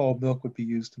rest of the whole milk would be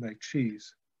used to make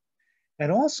cheese.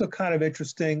 And also kind of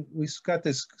interesting, we've got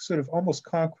this sort of almost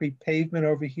concrete pavement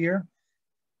over here.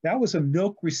 That was a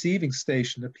milk receiving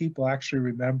station that people actually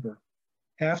remember.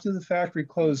 After the factory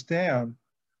closed down,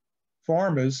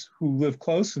 farmers who lived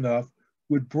close enough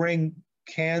would bring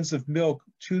cans of milk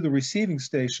to the receiving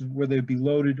station where they'd be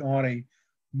loaded on a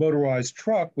motorized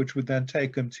truck, which would then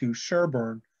take them to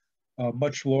Sherburne, a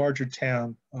much larger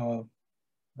town,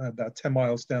 about 10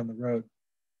 miles down the road.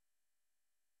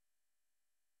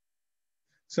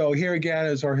 So here again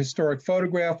is our historic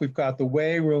photograph. We've got the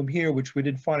weigh room here, which we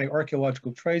didn't find an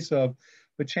archaeological trace of,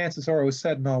 but chances are it was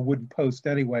set on a wooden post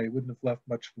anyway. It wouldn't have left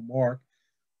much of a mark.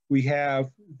 We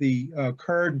have the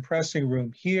curd and pressing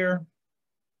room here,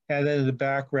 and then in the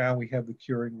background we have the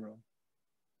curing room.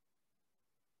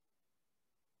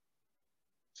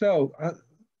 So I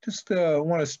just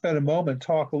want to spend a moment and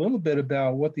talk a little bit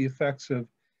about what the effects of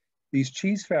these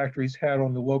cheese factories had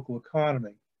on the local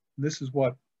economy. And this is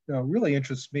what really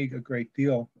interests me a great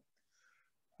deal.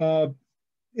 In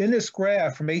this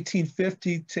graph from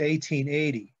 1850 to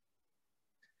 1880,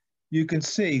 you can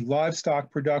see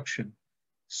livestock production.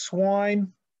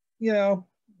 Swine, you know,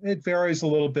 it varies a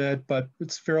little bit, but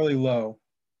it's fairly low.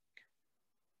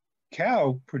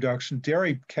 Cow production,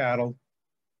 dairy cattle,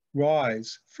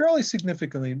 rise fairly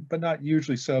significantly, but not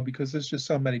usually so because there's just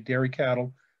so many dairy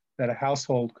cattle that a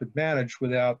household could manage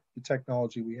without the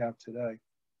technology we have today.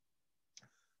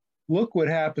 Look what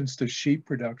happens to sheep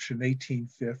production in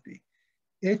 1850.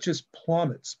 It just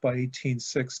plummets by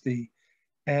 1860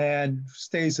 and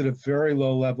stays at a very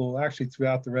low level actually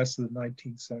throughout the rest of the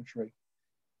 19th century.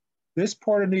 This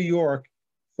part of New York,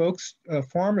 folks,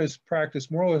 farmers practice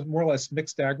more or less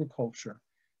mixed agriculture.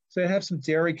 So they have some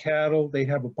dairy cattle, they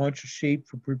have a bunch of sheep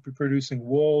for producing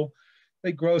wool,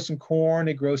 they grow some corn,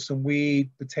 they grow some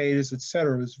wheat, potatoes,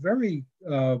 etc. It was very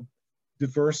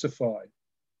diversified.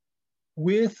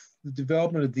 With the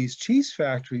development of these cheese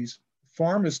factories,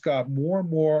 farmers got more and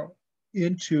more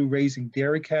into raising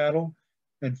dairy cattle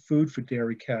and food for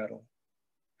dairy cattle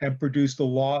and produced a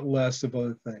lot less of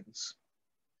other things.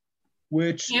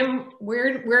 Which, Tim,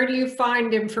 where do you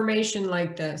find information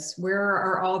like this? Where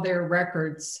are all their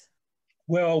records?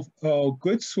 Well, a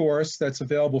good source that's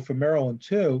available for Maryland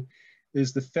too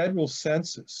is the federal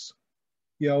census.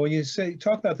 You know, when you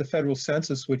talk about the federal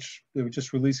census, which they were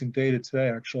just releasing data today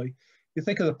actually, you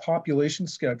think of the population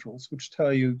schedules, which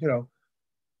tell you, you know,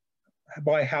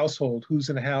 by household, who's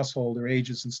in a household, their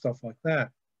ages and stuff like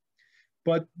that.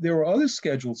 But there are other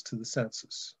schedules to the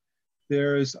census.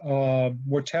 There's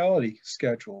mortality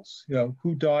schedules, you know,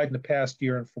 who died in the past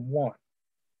year and from what.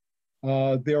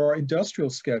 There are industrial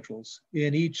schedules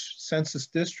in each census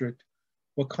district.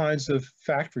 What kinds of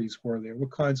factories were there?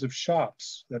 What kinds of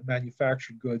shops that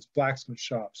manufactured goods, blacksmith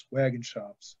shops, wagon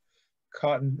shops,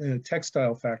 cotton,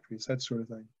 textile factories, that sort of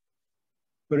thing.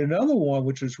 But another one,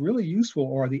 which is really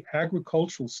useful, are the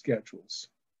agricultural schedules.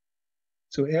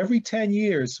 So every 10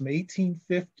 years, from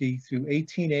 1850 through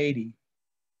 1880,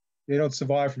 they don't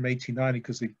survive from 1890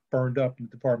 because they burned up in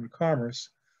the Department of Commerce.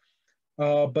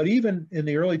 But even in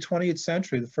the early 20th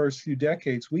century, the first few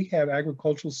decades, we have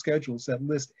agricultural schedules that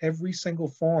list every single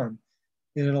farm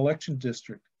in an election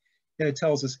district. And it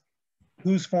tells us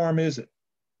whose farm is it?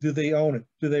 Do they own it?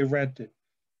 Do they rent it?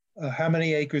 How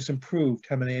many acres improved?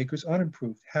 How many acres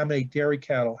unimproved? How many dairy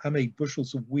cattle? How many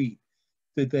bushels of wheat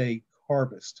did they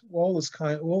harvest? All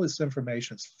this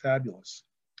information is fabulous.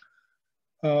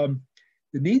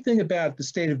 The neat thing about the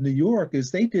state of New York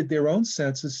is they did their own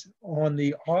census on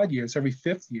the odd years, every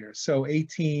fifth year. So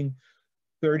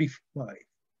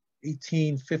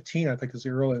 1815, I think is the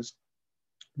earliest.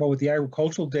 But with the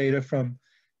agricultural data from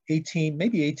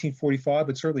maybe 1845,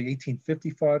 but certainly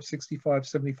 1855, 65,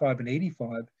 75, and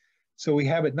 85. So we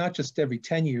have it not just every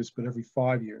 10 years, but every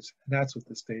 5 years. And that's what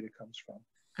this data comes from.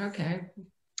 Okay.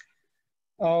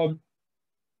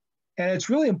 And it's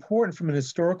really important from an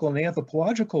historical and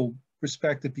anthropological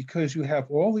perspective because you have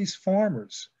all these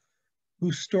farmers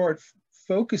who start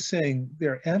focusing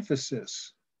their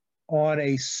emphasis on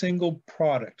a single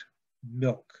product,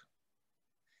 milk.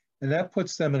 And that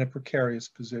puts them in a precarious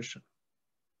position.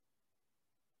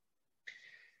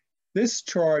 This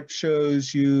chart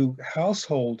shows you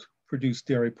household produced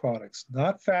dairy products,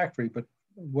 not factory, but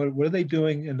what are they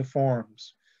doing in the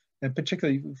farms? And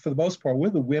particularly, for the most part, what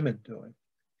are the women doing?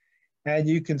 And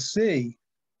you can see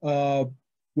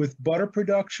with butter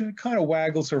production, it kind of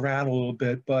waggles around a little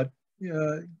bit, but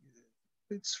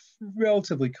it's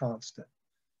relatively constant.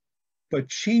 But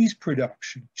cheese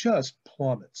production just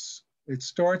plummets. It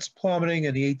starts plummeting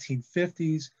in the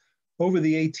 1850s. Over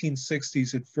the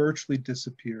 1860s, it virtually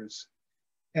disappears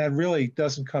and really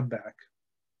doesn't come back.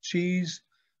 Cheese,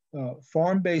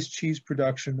 farm-based cheese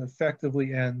production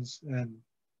effectively ends and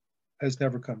has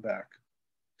never come back.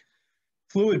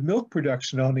 Fluid milk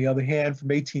production, on the other hand, from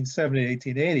 1870 to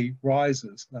 1880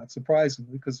 rises, not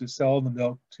surprisingly, because they're selling the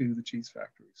milk to the cheese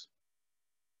factories.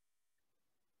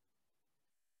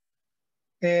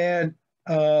 And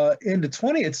in the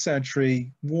 20th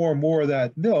century, more and more of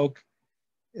that milk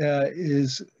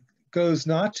goes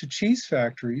not to cheese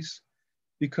factories,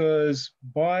 because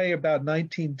by about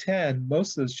 1910,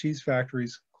 most of those cheese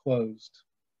factories closed.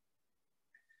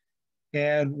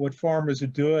 And what farmers are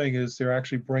doing is they're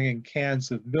actually bringing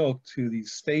cans of milk to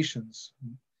these stations.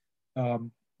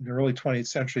 In the early 20th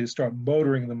century, they start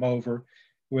motoring them over,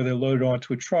 where they're loaded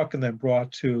onto a truck and then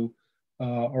brought to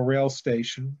a rail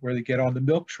station where they get on the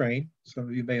milk train. Some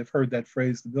of you may have heard that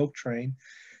phrase, the milk train.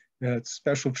 It's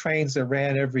special trains that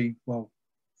ran every,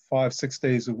 5-6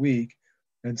 days a week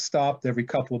and stopped every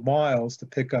couple of miles to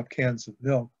pick up cans of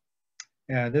milk.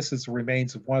 And this is the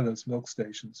remains of one of those milk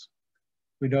stations.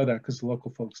 We know that because the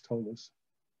local folks told us.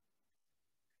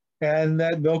 And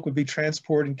that milk would be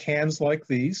transported in cans like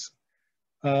these.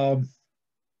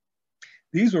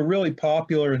 These were really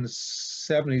popular in the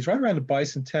 70s, right around the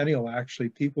bicentennial, actually.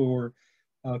 People were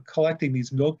collecting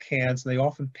these milk cans, and they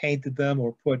often painted them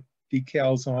or put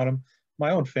decals on them.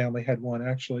 My own family had one,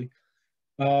 actually,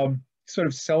 sort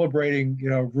of celebrating,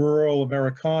 rural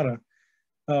Americana.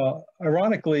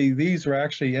 Ironically, these are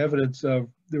actually evidence of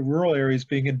the rural areas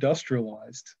being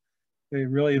industrialized. They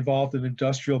really involved in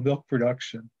industrial milk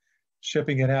production,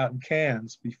 shipping it out in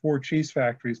cans before cheese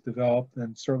factories developed,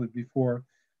 and certainly before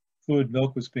fluid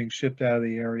milk was being shipped out of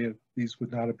the area. These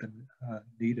would not have been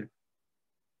needed.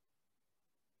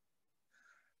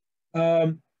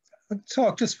 I'll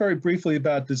talk just very briefly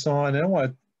about design. I don't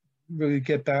want to really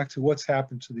get back to what's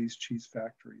happened to these cheese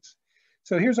factories.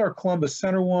 So here's our Columbus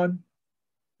Center one.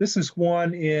 This is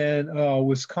one in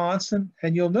Wisconsin,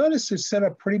 and you'll notice it's set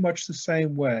up pretty much the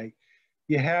same way.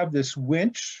 You have this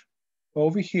winch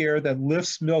over here that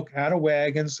lifts milk out of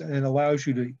wagons and allows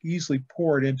you to easily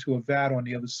pour it into a vat on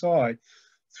the other side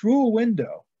through a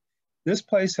window. This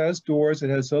place has doors.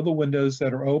 It has other windows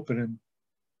that are open,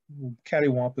 and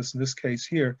cattywampus in this case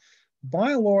here.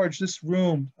 By and large, this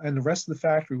room and the rest of the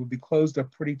factory would be closed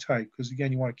up pretty tight because,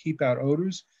 again, you want to keep out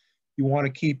odors. You want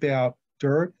to keep out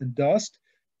dirt and dust.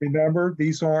 Remember,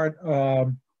 these aren't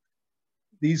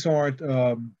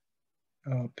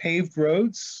paved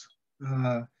roads.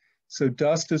 So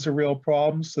dust is a real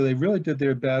problem. So they really did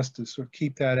their best to sort of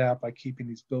keep that out by keeping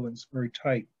these buildings very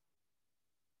tight.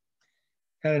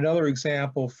 And another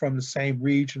example from the same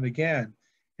region again.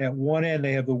 At one end,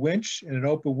 they have the winch and an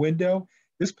open window.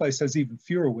 This place has even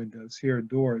fewer windows here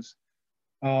indoors.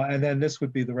 And then this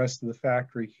would be the rest of the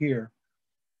factory here.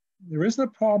 There isn't a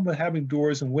problem with having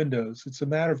doors and windows. It's a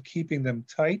matter of keeping them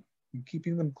tight and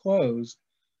keeping them closed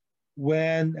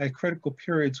when at critical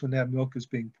periods when that milk is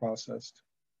being processed.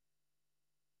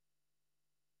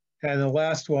 And the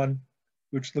last one,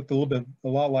 which looked a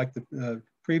lot like the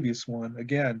previous one,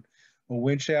 again, a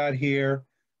winch out here,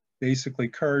 basically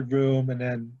curd room, and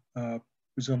then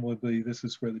presumably this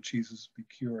is where the cheeses will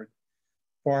be cured.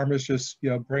 Farmers just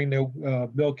bring their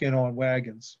milk in on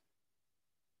wagons.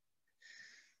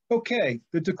 Okay,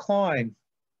 the decline,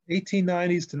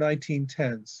 1890s to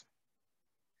 1910s.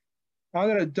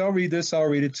 Don't read this, I'll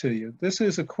read it to you. This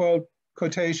is a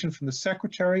quotation from the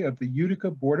Secretary of the Utica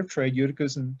Board of Trade,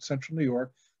 Utica's in central New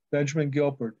York, Benjamin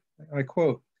Gilbert. I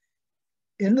quote,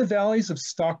 "In the valleys of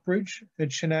Stockbridge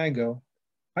and Shenango,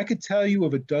 I could tell you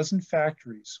of a dozen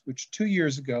factories which 2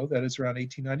 years ago, that is around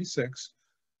 1896,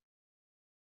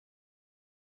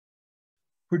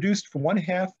 produced from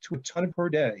 1/2 to a ton per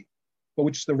day, but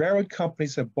which the railroad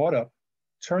companies have bought up,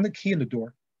 turned the key in the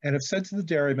door, and have said to the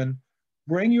dairymen,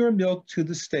 bring your milk to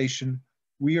the station.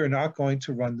 We are not going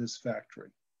to run this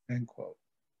factory," end quote.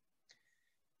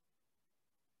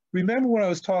 Remember when I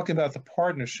was talking about the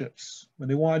partnerships, when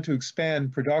they wanted to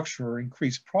expand production or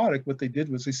increase product, what they did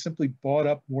was they simply bought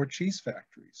up more cheese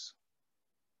factories.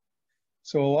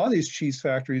 So a lot of these cheese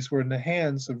factories were in the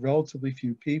hands of relatively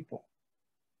few people.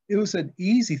 It was an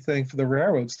easy thing for the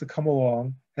railroads to come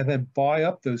along and then buy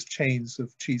up those chains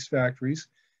of cheese factories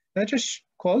and just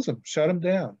close them, shut them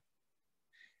down.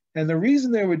 And the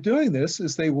reason they were doing this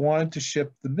is they wanted to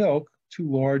ship the milk to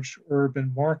large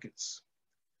urban markets,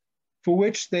 for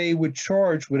which they would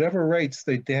charge whatever rates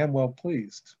they damn well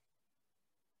pleased.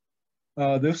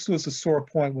 This was a sore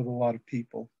point with a lot of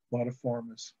people, a lot of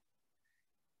farmers.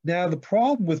 Now, the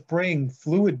problem with bringing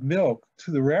fluid milk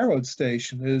to the railroad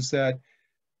station is that,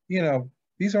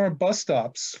 these aren't bus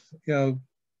stops.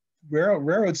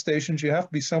 Railroad stations, you have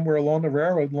to be somewhere along the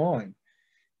railroad line.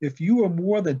 If you were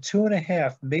more than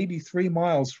 2.5, maybe 3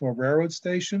 miles from a railroad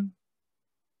station,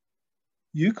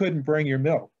 you couldn't bring your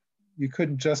milk. You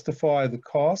couldn't justify the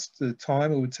cost, the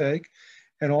time it would take,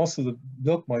 and also the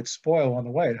milk might spoil on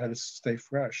the way. It had to stay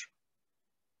fresh.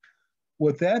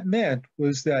 What that meant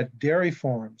was that dairy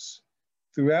farms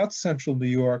throughout central New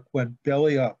York went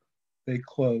belly up. They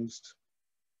closed.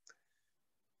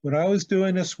 When I was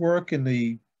doing this work in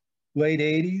the late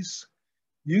 80s,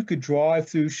 you could drive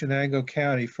through Shenango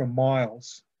County for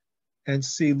miles and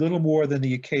see little more than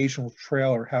the occasional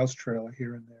trailer, house trailer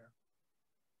here and there.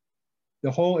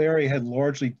 The whole area had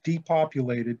largely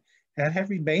depopulated and had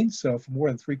remained so for more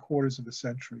than 3/4 of a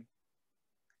century.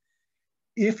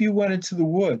 If you went into the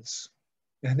woods,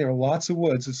 and there are lots of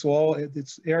woods,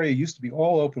 this area used to be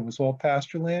all open, it was all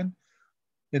pasture land.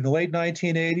 In the late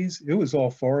 1980s, it was all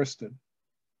forested.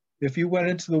 If you went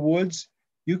into the woods,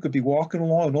 you could be walking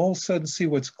along and all of a sudden see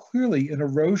what's clearly an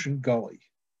erosion gully.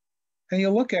 And you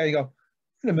look at it, you go,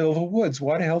 in the middle of the woods,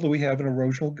 why the hell do we have an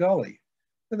erosional gully?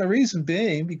 And the reason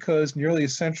being because nearly a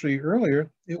century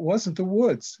earlier, it wasn't the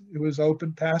woods, it was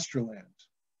open pasture land.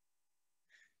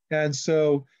 And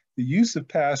so the use of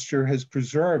pasture has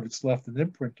preserved, it's left an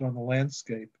imprint on the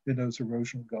landscape in those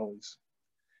erosional gullies.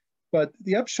 But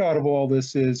the upshot of all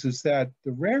this is that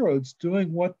the railroads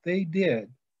doing what they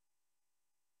did,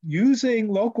 using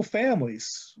local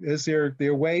families as their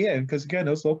way in, because again,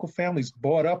 those local families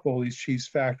bought up all these cheese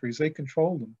factories, they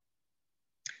controlled them.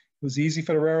 It was easy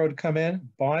for the railroad to come in,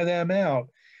 buy them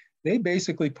out. They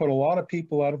basically put a lot of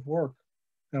people out of work,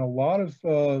 and a lot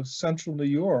of central New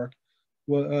York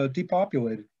were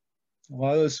depopulated. A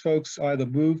lot of those folks either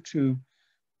moved to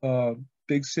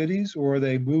big cities or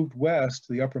they moved west,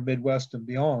 to the upper Midwest and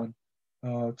beyond,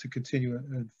 to continue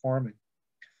in farming.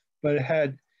 But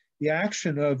the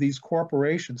action of these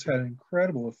corporations had an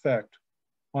incredible effect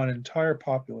on an entire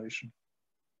population.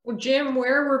 Well, Jim,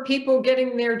 where were people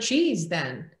getting their cheese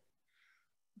then?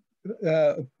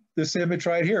 This image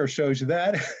right here shows you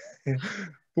that.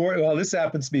 Well, this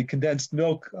happens to be condensed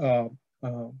milk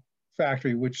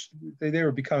factory, which they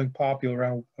were becoming popular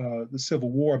around the Civil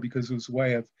War because it was a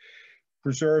way of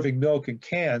preserving milk in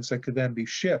cans that could then be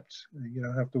shipped. You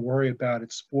don't have to worry about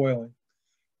it spoiling.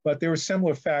 But there were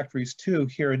similar factories too,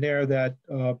 here and there, that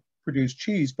produced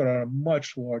cheese, but on a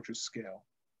much larger scale,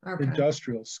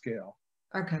 industrial scale.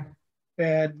 Okay.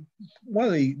 And one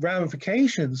of the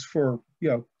ramifications for,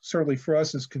 certainly for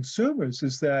us as consumers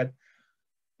is that,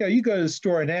 you go to the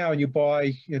store now and you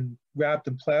buy wrapped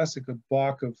in plastic a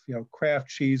block of, Kraft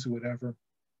cheese or whatever,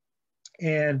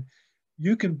 and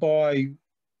you can buy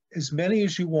as many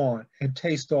as you want and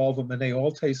taste all of them, and they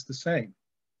all taste the same.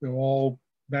 They're all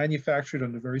manufactured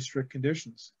under very strict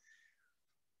conditions.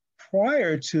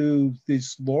 Prior to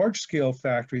these large-scale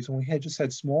factories, when we just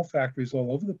had small factories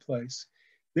all over the place,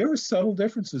 there were subtle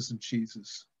differences in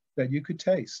cheeses that you could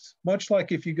taste. Much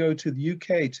like if you go to the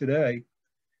UK today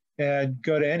and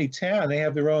go to any town, they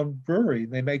have their own brewery,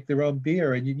 they make their own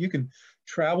beer, and you can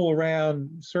travel around,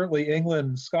 certainly England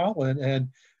and Scotland, and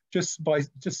just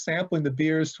sampling the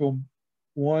beers from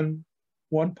one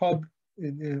pub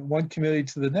in one community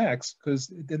to the next, because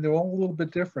then they're all a little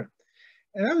bit different.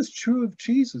 And that was true of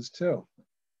cheeses too.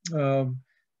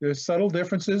 There's subtle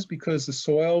differences because the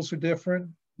soils are different,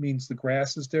 means the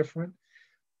grass is different,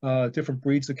 different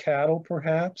breeds of cattle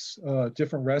perhaps,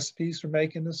 different recipes for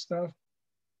making this stuff.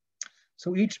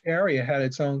 So each area had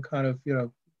its own kind of,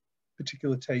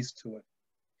 particular taste to it.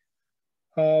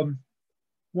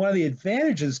 One of the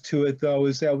advantages to it, though,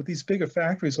 is that with these bigger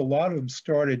factories, a lot of them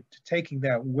started taking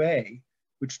that whey,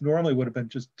 which normally would have been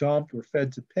just dumped or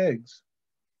fed to pigs.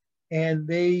 And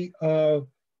they,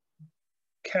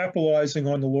 capitalizing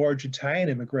on the large Italian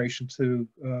immigration to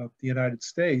the United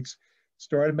States,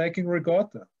 started making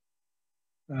ricotta.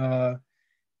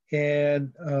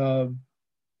 And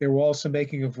they were also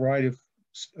making a variety of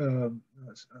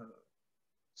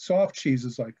soft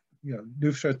cheeses like,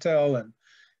 Neufchâtel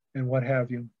and what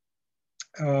have you.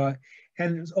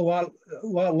 And a lot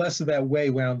less of that whey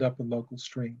wound up in local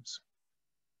streams.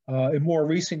 In more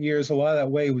recent years, a lot of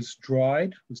that whey was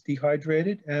dried, was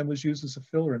dehydrated, and was used as a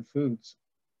filler in foods.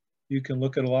 You can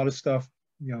look at a lot of stuff,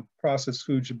 processed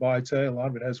foods you buy today, a lot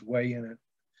of it has whey in it.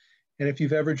 And if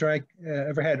you've ever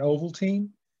had Ovaltine,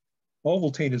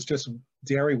 Ovaltine is just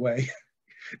dairy whey.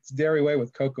 It's dairy whey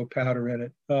with cocoa powder in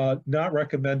it. Not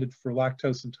recommended for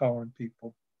lactose intolerant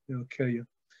people. It'll kill you.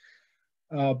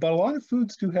 But a lot of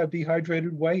foods do have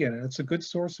dehydrated whey in it. It's a good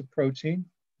source of protein,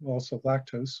 also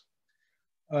lactose.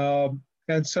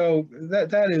 And so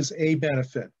that is a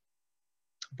benefit,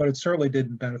 but it certainly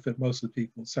didn't benefit most of the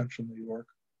people in central New York.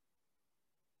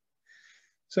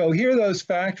 So here are those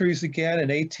factories again in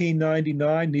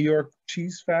 1899, New York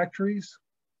cheese factories.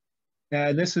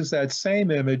 And this is that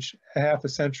same image half a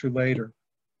century later.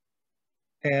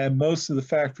 And most of the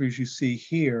factories you see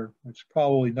here, which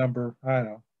probably number, I don't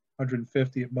know,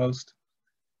 150 at most,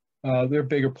 they're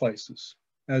bigger places,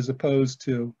 as opposed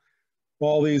to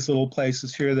all these little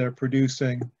places here that are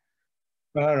producing,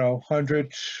 I don't know,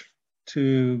 100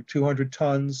 to 200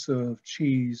 tons of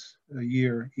cheese a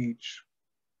year each.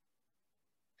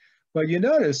 But you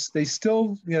notice they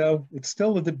still, it's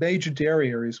still the major dairy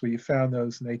areas where you found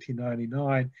those in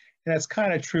 1899. And that's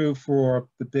kind of true for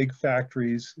the big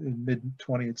factories in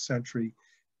mid-20th century,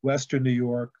 Western New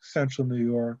York, Central New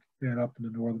York, and up in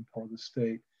the northern part of the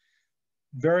state.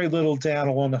 Very little down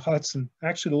along the Hudson.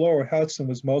 Actually, the lower Hudson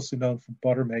was mostly known for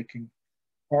butter making.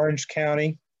 Orange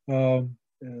County, in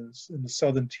the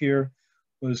southern tier,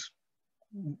 was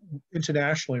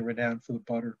internationally renowned for the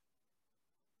butter.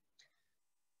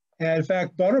 And in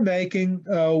fact, butter making,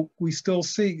 we still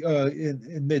see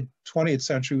in mid-20th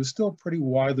century, was still pretty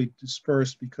widely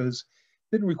dispersed because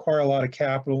it didn't require a lot of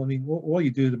capital. I mean, all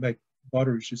you do to make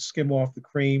butter is just skim off the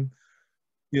cream,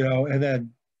 and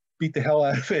then beat the hell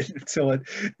out of it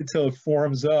until it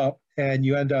forms up, and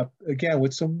you end up again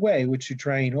with some whey, which you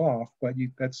drain off. But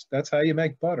that's how you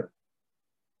make butter.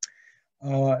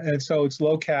 And so it's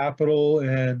low capital,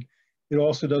 and it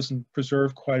also doesn't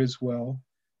preserve quite as well.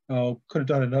 Could have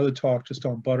done another talk just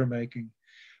on butter making.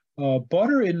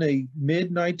 Butter in the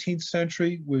mid-19th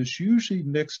century was usually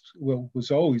mixed,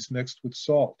 was always mixed with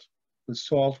salt. The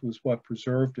salt was what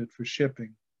preserved it for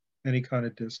shipping any kind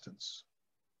of distance.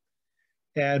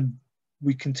 And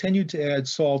we continued to add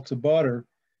salt to butter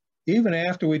even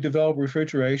after we developed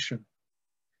refrigeration.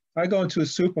 I go into a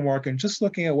supermarket and just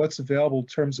looking at what's available in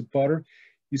terms of butter,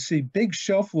 you see big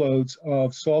shelf loads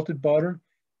of salted butter,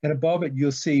 and above it,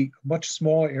 you'll see a much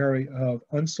smaller area of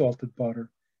unsalted butter.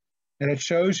 And it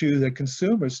shows you that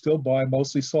consumers still buy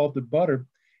mostly salted butter,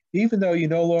 even though you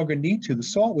no longer need to. The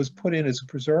salt was put in as a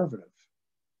preservative.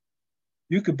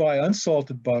 You could buy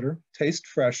unsalted butter, taste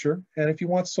fresher, and if you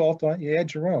want salt on it, you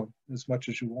add your own as much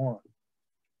as you want.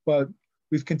 But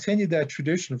we've continued that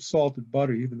tradition of salted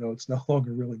butter, even though it's no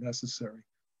longer really necessary.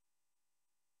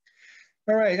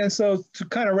 All right, and so to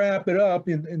kind of wrap it up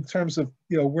in terms of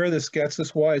where this gets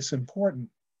us, why it's important.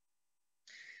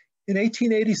 In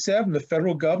 1887, the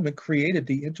federal government created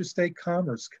the Interstate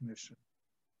Commerce Commission.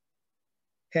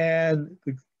 And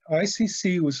the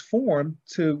ICC was formed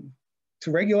to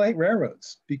regulate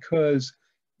railroads because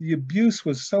the abuse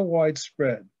was so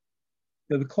widespread.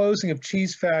 The closing of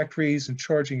cheese factories and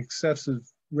charging excessive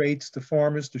rates to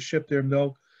farmers to ship their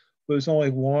milk was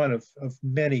only one of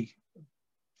many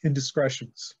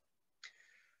indiscretions.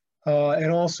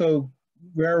 And also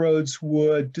railroads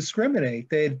would discriminate.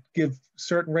 They'd give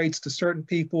certain rates to certain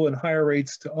people and higher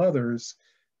rates to others,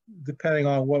 depending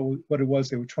on what it was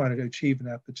they were trying to achieve in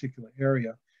that particular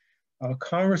area.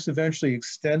 Congress eventually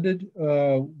extended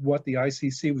what the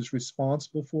ICC was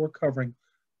responsible for, covering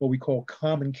what we call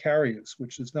common carriers,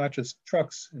 which is not just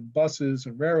trucks and buses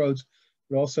and railroads,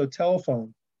 but also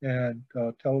telephone and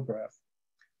telegraph.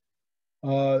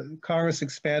 Congress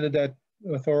expanded that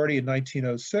authority in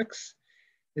 1906.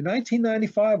 In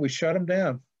 1995, we shut them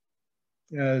down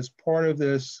as part of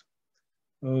this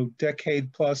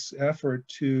decade-plus effort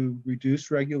to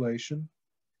reduce regulation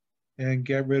and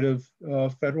get rid of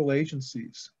federal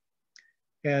agencies.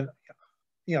 And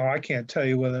I can't tell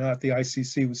you whether or not the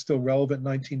ICC was still relevant in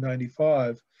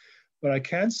 1995, but I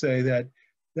can say that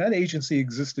that agency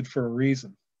existed for a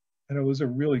reason, and it was a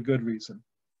really good reason.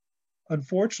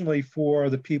 Unfortunately for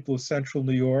the people of central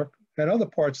New York and other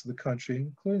parts of the country,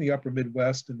 including the upper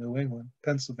Midwest and New England,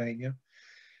 Pennsylvania,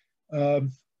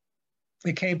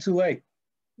 it came too late.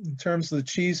 In terms of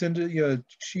the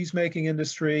cheese-making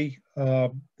industry,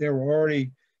 they were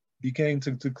already beginning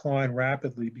to decline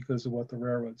rapidly because of what the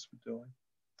railroads were doing.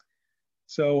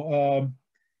 So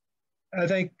I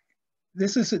think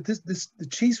the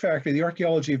cheese factory, the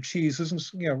archaeology of cheese,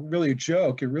 isn't really a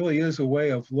joke. It really is a way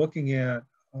of looking at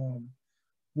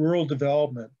rural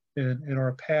development in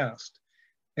our past,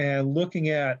 and looking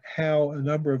at how a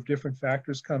number of different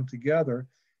factors come together,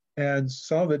 and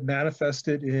some of it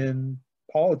manifested in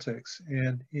politics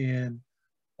and in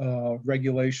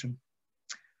regulation.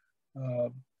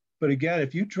 But again,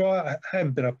 if you drive, I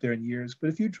haven't been up there in years, but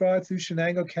if you drive through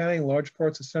Shenango County and large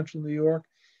parts of central New York,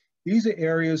 these are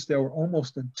areas that were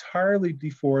almost entirely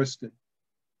deforested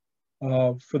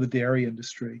for the dairy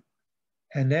industry.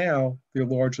 And now they're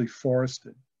largely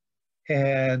forested.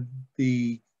 And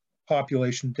the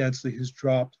population density has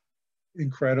dropped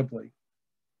incredibly.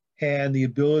 And the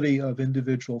ability of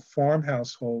individual farm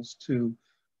households to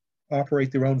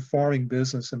operate their own farming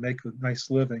business and make a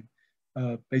nice living,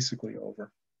 basically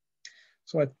over.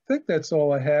 So I think that's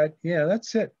all I had. Yeah,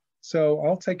 that's it. So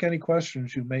I'll take any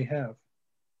questions you may have.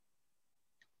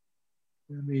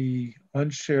 Let me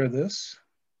unshare this.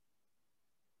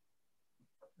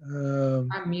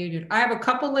 I'm muted. I have a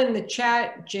couple in the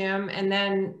chat, Jim, and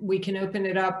then we can open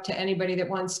it up to anybody that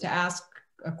wants to ask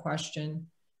a question.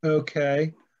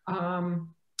 Okay. Do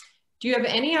you have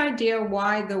any idea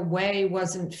why the whey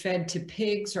wasn't fed to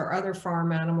pigs or other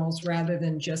farm animals rather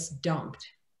than just dumped?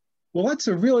 Well, that's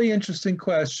a really interesting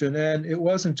question, and it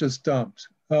wasn't just dumped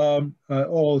all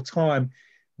the time.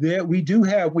 There, we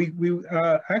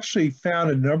actually found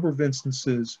a number of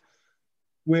instances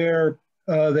where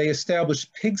they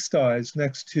established pigsties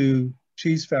next to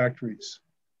cheese factories.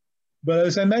 But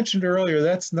as I mentioned earlier,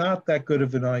 that's not that good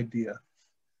of an idea.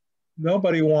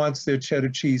 Nobody wants their cheddar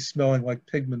cheese smelling like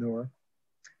pig manure.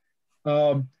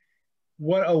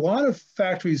 What a lot of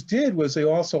factories did was they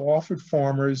also offered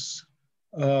farmers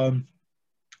the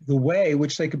whey,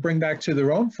 which they could bring back to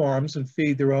their own farms and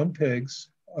feed their own pigs.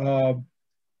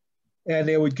 And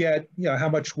they would get, how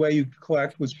much whey you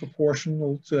collect was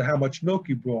proportional to how much milk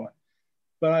you brought.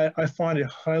 But I find it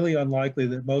highly unlikely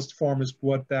that most farmers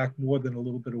brought back more than a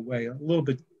little bit of whey. A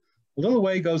little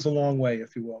whey goes a long way,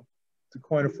 if you will, to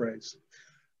coin a phrase.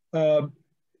 And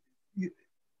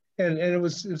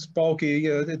it's bulky.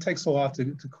 It takes a lot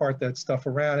to cart that stuff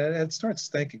around, and it starts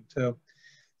stinking too.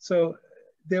 So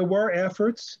there were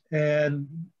efforts, and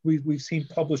we've seen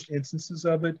published instances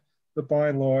of it, but by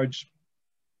and large,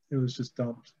 it was just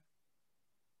dumped.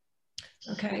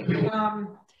 Okay.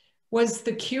 Was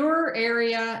the cure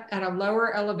area at a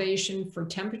lower elevation for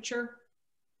temperature?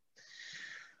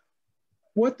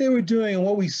 What they were doing and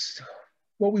what we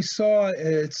saw,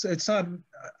 it's not,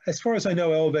 as far as I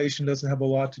know, elevation doesn't have a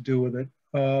lot to do with it.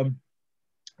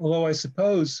 Although I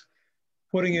suppose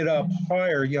putting it up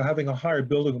higher, having a higher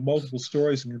building with multiple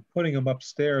stories and putting them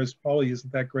upstairs probably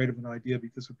isn't that great of an idea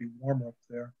because it'd be warmer up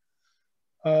there.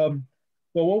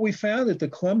 But what we found at the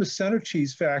Columbus Center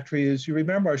Cheese Factory is, you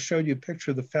remember I showed you a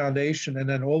picture of the foundation and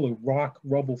then all the rock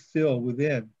rubble fill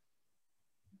within.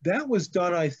 That was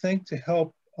done, I think, to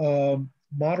help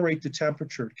moderate the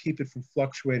temperature, to keep it from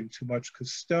fluctuating too much,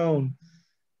 because stone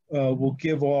will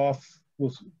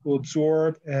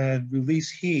absorb and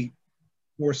release heat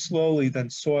more slowly than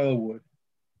soil would.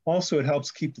 Also, it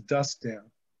helps keep the dust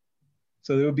down.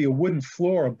 So there would be a wooden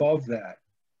floor above that.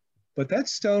 But that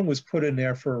stone was put in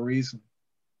there for a reason.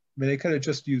 I mean, they could have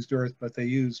just used earth, but they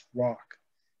used rock.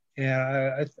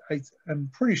 And I'm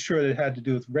pretty sure that it had to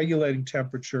do with regulating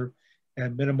temperature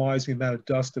and minimizing the amount of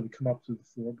dust that would come up through the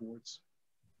floorboards.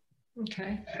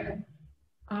 Okay.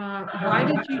 Why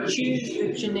did you choose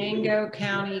the Shenango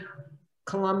County,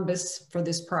 Columbus for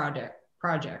this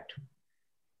project?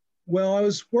 Well, I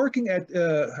was working at,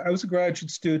 I was a graduate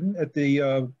student at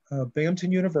the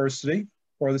Binghamton University,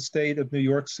 or the state of New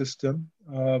York system.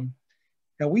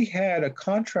 And we had a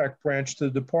contract branch to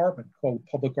the department called the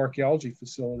Public Archaeology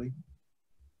Facility.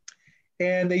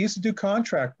 And they used to do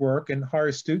contract work and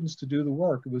hire students to do the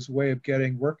work. It was a way of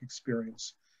getting work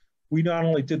experience. We not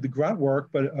only did the grunt work,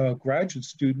 but a graduate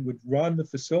student would run the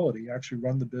facility, actually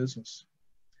run the business.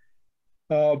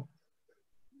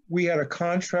 We had a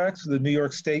contract with the New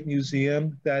York State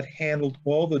Museum that handled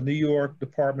all the New York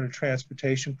Department of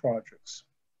Transportation projects.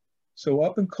 So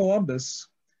up in Columbus,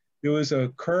 there was a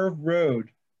curved road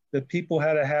that people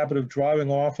had a habit of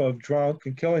driving off of drunk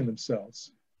and killing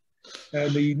themselves.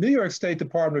 And the New York State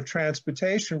Department of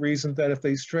Transportation reasoned that if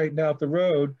they straightened out the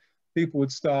road, people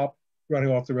would stop running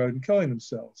off the road and killing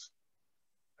themselves.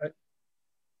 I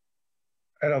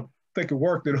don't think it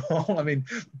worked at all. I mean,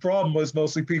 the problem was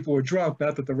mostly people were drunk,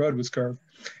 not that the road was curved.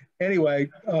 Anyway,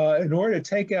 in order to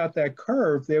take out that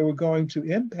curve, they were going to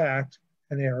impact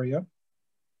an area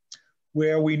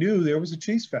where we knew there was a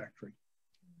cheese factory.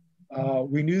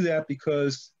 We knew that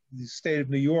because the state of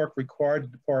New York required the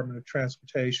Department of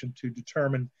Transportation to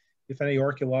determine if any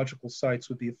archaeological sites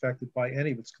would be affected by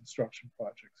any of its construction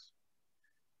projects.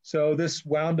 So this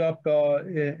wound up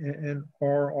in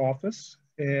our office,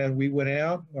 and we went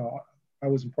out. I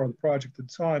wasn't part of the project at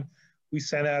the time. We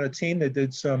sent out a team that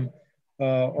did some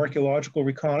archaeological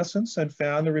reconnaissance and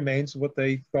found the remains of what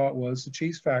they thought was the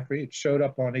cheese factory. It showed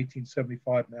up on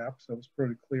 1875 map, so it was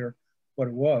pretty clear what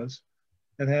it was.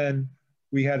 And then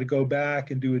we had to go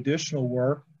back and do additional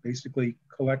work, basically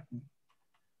collect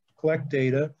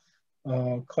data,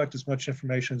 collect as much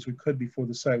information as we could before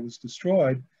the site was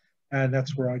destroyed. And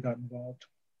that's where I got involved.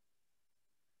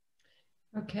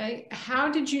 Okay.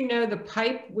 How did you know the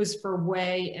pipe was for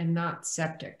whey and not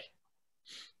septic?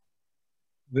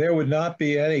 There would not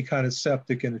be any kind of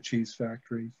septic in a cheese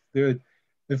factory.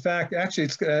 In fact, actually,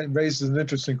 it raises an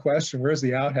interesting question. Where's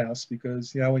the outhouse?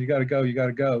 Because, you know, when you got to go, you got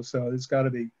to go. So it's got to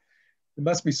be, it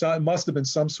must have been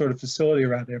some sort of facility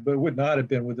around there, but it would not have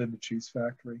been within the cheese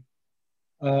factory.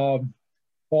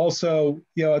 Also,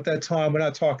 you know, at that time, we're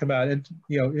not talking about,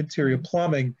 interior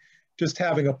plumbing. Just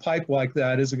having a pipe like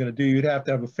that isn't going to do. You'd have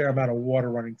to have a fair amount of water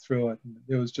running through it. And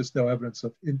there was just no evidence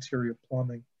of interior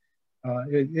plumbing.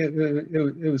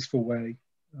 It was for whey.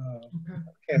 I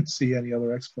can't see any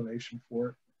other explanation for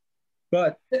it.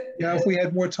 But, you know, if we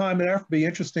had more time and effort, it'd be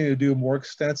interesting to do more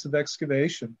extensive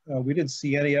excavation. We didn't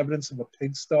see any evidence of a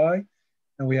pigsty,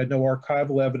 and we had no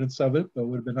archival evidence of it, but it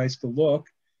would have been nice to look.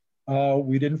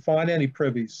 We didn't find any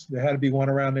privies. There had to be one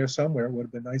around there somewhere. It would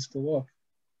have been nice to look.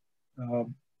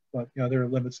 But, you know, there are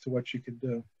limits to what you can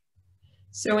do.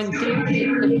 So in theory,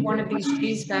 if one of these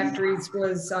cheese factories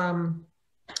was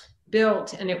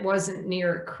built and it wasn't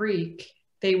near a creek,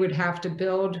 they would have to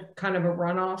build kind of a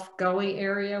runoff gully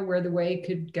area where the whey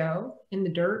could go in the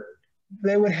dirt?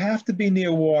 They would have to be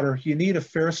near water. You need a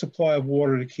fair supply of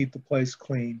water to keep the place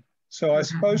clean. So I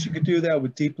suppose you could do that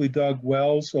with deeply dug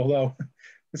wells, although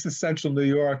this is central New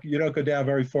York. You don't go down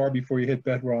very far before you hit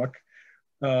bedrock.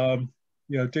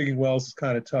 You know, digging wells is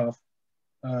kind of tough.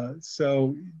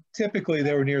 So typically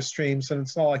they were near streams, and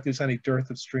it's not like there's any dearth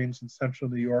of streams in central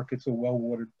New York. It's a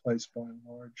well-watered place by and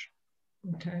large.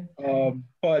 Okay.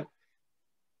 But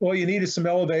all you need is some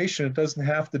elevation. It doesn't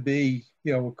have to be,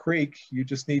 you know, a creek. You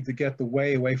just need to get the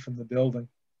whey away from the building.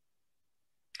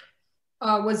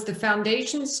 Was the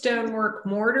foundation stonework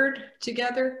mortared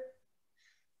together?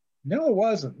 No, it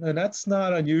wasn't. And that's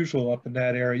not unusual up in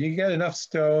that area. You get enough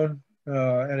stone,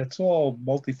 and it's all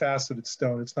multifaceted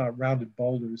stone. It's not rounded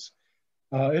boulders.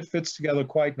 It fits together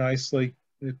quite nicely.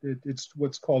 It's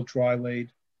what's called dry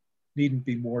laid. Needn't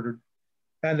be mortared.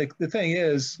 And the thing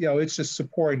is, you know, it's just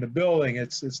supporting the building.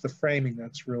 It's the framing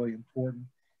that's really important.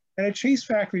 And a cheese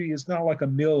factory is not like a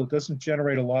mill. It doesn't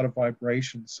generate a lot of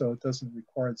vibration, so it doesn't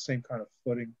require the same kind of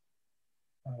footing.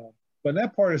 But in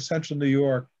that part of central New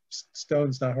York,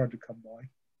 stone's not hard to come by.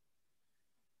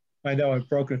 I know I've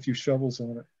broken a few shovels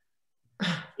on it.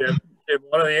 Yeah,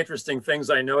 one of the interesting things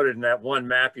I noted in that one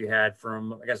map you had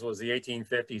from, I guess it was the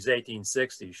 1850s,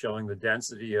 1860s, showing the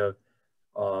density of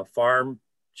farm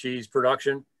cheese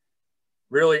production,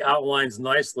 really outlines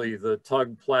nicely the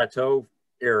Tug Plateau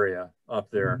area up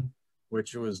there,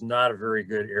 which was not a very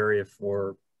good area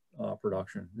for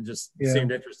production. It just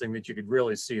seemed interesting that you could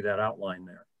really see that outline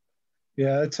there.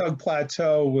 Yeah, the Tug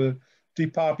Plateau was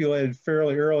depopulated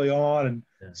fairly early on, and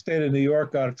the state of New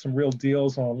York got some real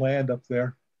deals on land up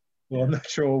there. Well, I'm not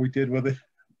sure what we did with it.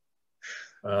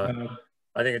 I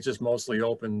think it's just mostly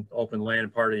open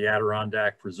land, part of the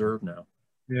Adirondack Preserve now.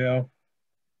 Yeah.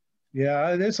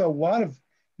 Yeah, there's a lot of,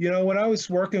 you know, when I was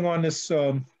working on this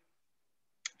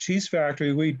cheese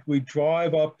factory, we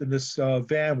drive up in this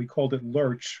van. We called it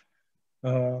Lurch.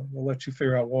 I'll let you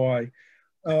figure out why.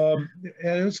 And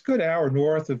it was a good hour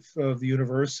north of the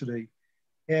university.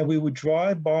 And we would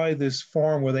drive by this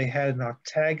farm where they had an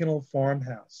octagonal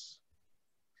farmhouse.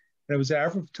 And it was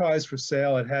advertised for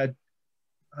sale. It had,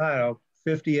 I don't know,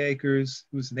 50 acres.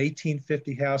 It was an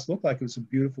 1850 house. Looked like it was in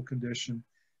beautiful condition.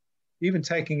 Even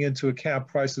taking into account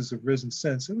prices have risen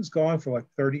since, it was going for like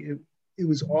 30, it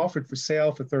was offered for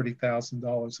sale for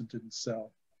 $30,000 and didn't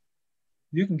sell.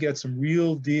 You can get some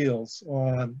real deals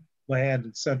on land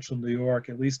in central New York,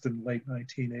 at least in the late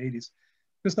 1980s,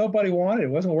 because nobody wanted it.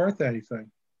 It wasn't worth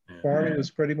anything. Farming was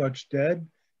pretty much dead,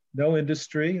 no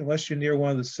industry, unless you're near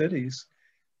one of the cities.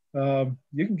 You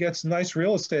can get some nice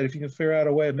real estate if you can figure out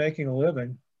a way of making a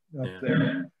living up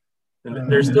there.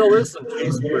 And there still is some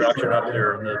cheese production up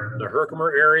there in the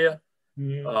Herkimer area.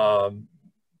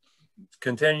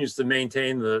 Continues to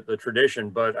maintain the tradition,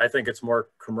 but I think it's more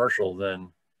commercial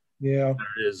than it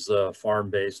is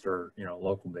farm-based or, you know,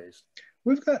 local-based.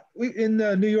 In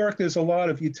New York, there's a lot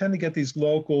of, you tend to get these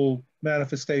local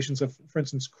manifestations of, for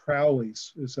instance,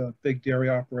 Crowley's is a big dairy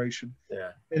operation.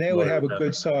 Yeah. And they would have a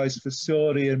good sized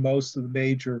facility in most of the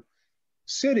major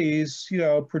cities, you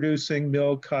know, producing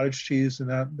milk, cottage cheese, and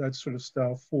that sort of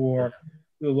stuff for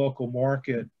the local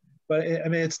market. But I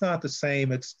mean, it's not the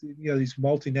same. It's, you know, these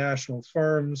multinational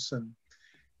firms, and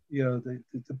you know,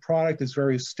 the product is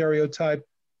very stereotyped.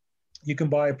 You can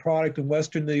buy a product in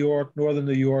Western New York, Northern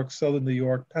New York, Southern New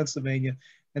York, Pennsylvania,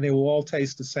 and they will all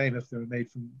taste the same if they're made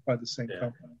by the same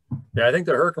company. Yeah, I think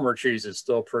the Herkimer cheese is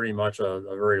still pretty much a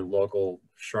very local,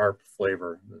 sharp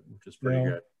flavor, which is pretty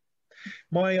good.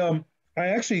 My I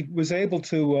actually was able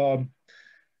to.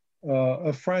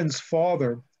 A friend's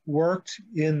father worked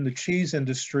in the cheese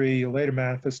industry, a later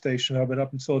manifestation of it,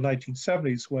 up until the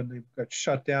 1970s when they got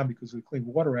shut down because of the Clean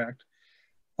Water Act.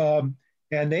 And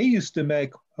they used to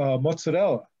make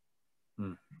mozzarella.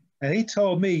 And he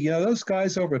told me, you know, those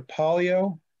guys over at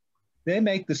Polio, they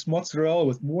make this mozzarella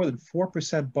with more than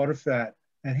 4% butterfat.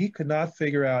 And he could not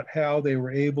figure out how they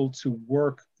were able to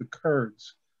work the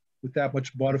curds with that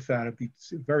much butterfat. It'd be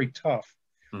very tough.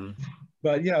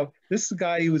 But, you know, this is a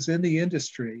guy who was in the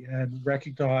industry and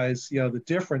recognized, you know, the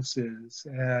differences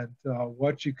and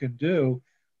what you can do.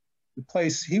 The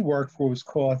place he worked for was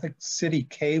called, I think, City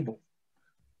Cable,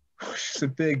 which is a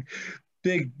big,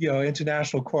 you know,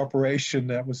 international corporation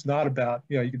that was not about,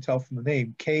 you know, you can tell from the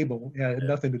name, cable. It had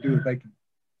nothing to do with making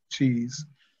cheese.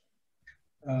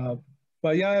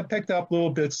 But yeah, I picked up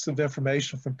little bits of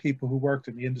information from people who worked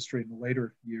in the industry in the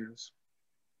later years.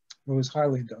 It was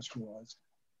highly industrialized.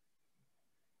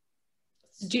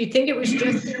 Do you think it was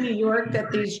just in New York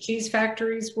that these cheese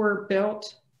factories were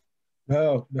built?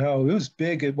 No, it was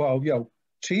big. Well, you know,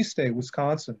 cheese state,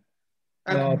 Wisconsin.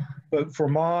 Okay. But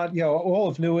Vermont, you know, all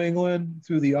of New England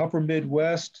through the upper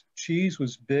Midwest, cheese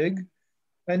was big.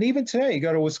 And even today, you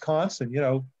go to Wisconsin,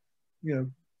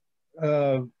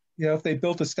 if they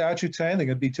built a statue to anything,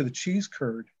 it'd be to the cheese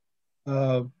curd.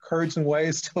 Curds and whey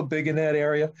is still big in that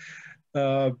area.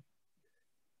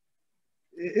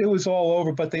 It was all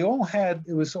over, but they all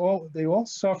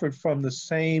suffered from the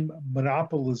same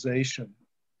monopolization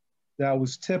that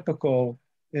was typical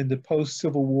in the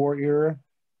post-Civil War era,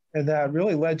 and that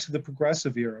really led to the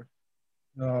progressive era.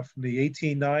 From the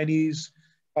 1890s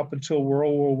up until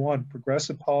World War I,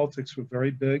 progressive politics were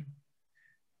very big.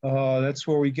 That's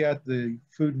where we get the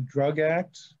Food and Drug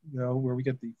Act, you know, where we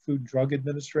get the Food and Drug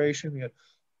Administration. We had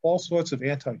all sorts of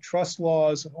antitrust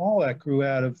laws, and all that grew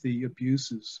out of the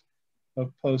abuses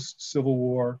of post-Civil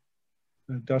War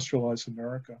industrialized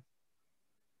America.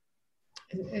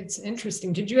 It's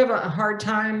interesting. Did you have a hard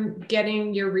time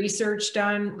getting your research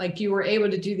done? Like, you were able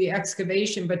to do the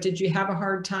excavation, but did you have a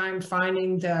hard time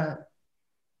finding the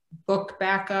book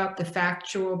backup, the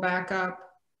factual backup?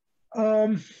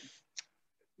 One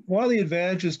of the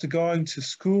advantages to going to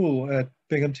school at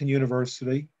Binghamton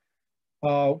University,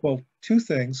 well, two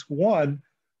things. One,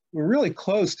 we're really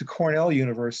close to Cornell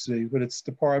University, but its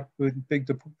big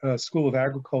School of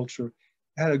Agriculture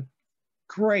had a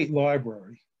great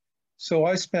library. So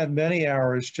I spent many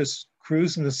hours just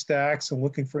cruising the stacks and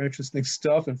looking for interesting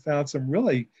stuff, and found some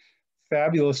really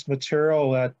fabulous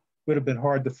material that would have been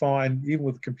hard to find even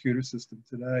with a computer system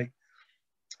today.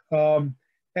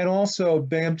 And also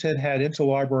Binghamton had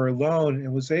interlibrary loan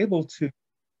and was able to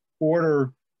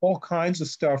order all kinds of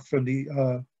stuff from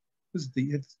a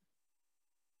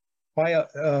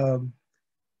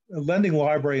lending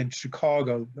library in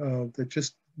Chicago that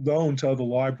just loaned to other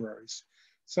libraries.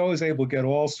 So I was able to get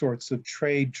all sorts of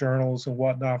trade journals and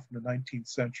whatnot from the 19th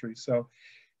century. So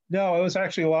no, it was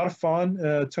actually a lot of fun.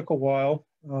 It took a while.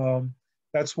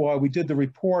 That's why we did the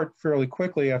report fairly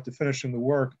quickly after finishing the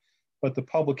work, but the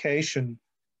publication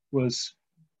was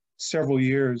several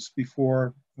years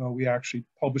before we actually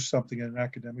published something in an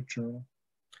academic journal.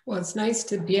 Well, it's nice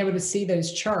to be able to see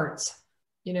those charts,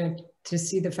 you know, to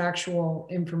see the factual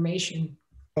information.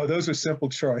 Oh, those are simple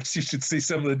charts. You should see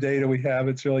some of the data we have.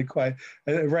 It's really quite,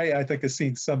 Ray, I think, has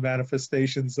seen some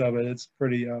manifestations of it. It's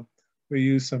pretty, we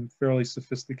use some fairly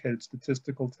sophisticated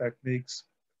statistical techniques,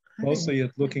 mostly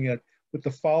at looking at, with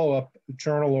the follow-up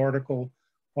journal article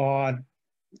on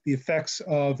the effects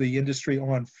of the industry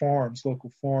on farms,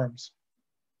 local farms.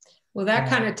 Well, that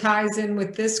kind of ties in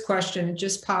with this question. It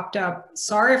just popped up.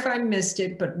 Sorry if I missed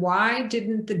it, but why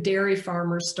didn't the dairy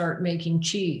farmers start making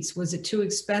cheese? Was it too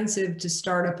expensive to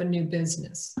start up a new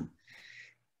business?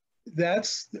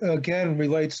 That's, again,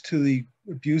 relates to the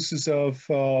abuses of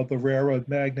the railroad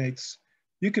magnates.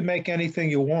 You could make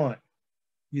anything you want.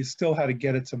 You still had to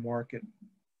get it to market.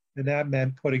 And that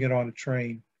meant putting it on a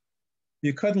train.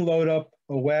 You couldn't load up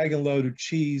a wagon load of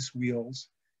cheese wheels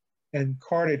and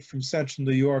cart it from central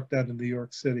New York down to New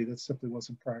York City. That simply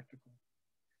wasn't practical.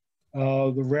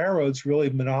 The railroads really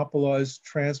monopolized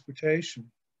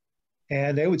transportation.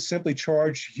 and they would simply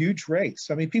charge huge rates.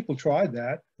 I mean, people tried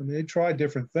that. I mean, they tried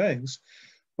different things,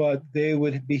 but they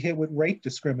would be hit with rate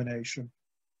discrimination,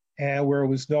 and where it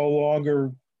was no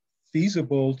longer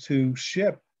feasible to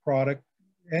ship product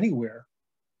anywhere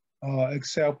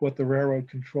except what the railroad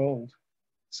controlled.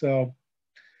 So,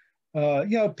 you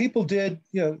know, people did,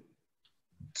 you know,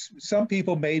 some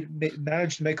people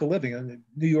managed to make a living. And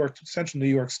New York, central New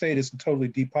York State isn't totally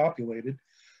depopulated,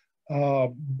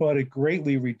 but it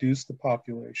greatly reduced the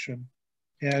population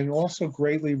and also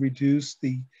greatly reduced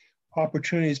the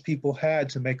opportunities people had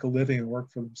to make a living and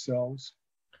work for themselves.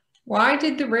 Why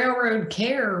did the railroad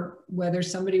care whether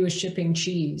somebody was shipping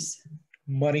cheese?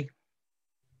 Money.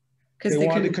 Because they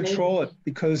wanted to control it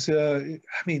because, I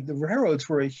mean, the railroads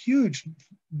were a huge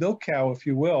milk cow, if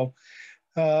you will.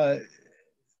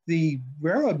 The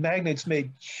railroad magnates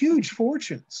made huge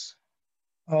fortunes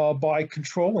by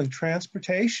controlling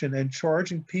transportation and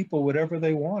charging people whatever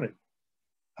they wanted.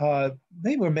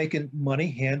 They were making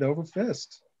money hand over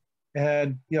fist.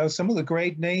 And, you know, some of the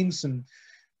great names in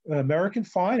American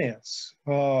finance,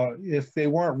 if they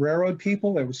weren't railroad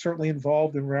people, they were certainly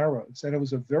involved in railroads. And it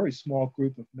was a very small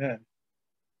group of men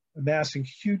amassing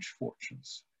huge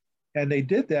fortunes. And they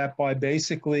did that by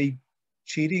basically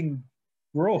cheating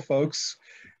rural folks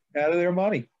out of their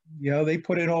money. You know, they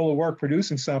put in all the work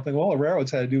producing something. All the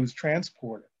railroads had to do was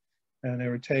transport it. And they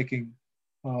were taking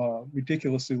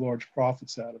ridiculously large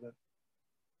profits out of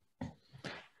it.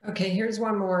 Okay, here's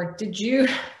one more. Did you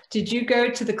go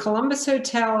to the Columbus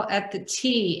Hotel at the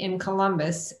T in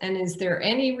Columbus? And is there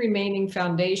any remaining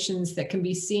foundations that can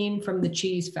be seen from the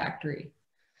cheese factory?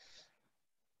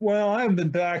 Well, I haven't been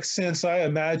back since. I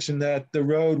imagine that the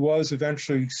road was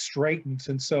eventually straightened,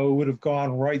 and so it would have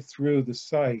gone right through the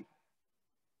site.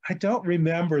 I don't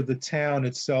remember the town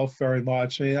itself very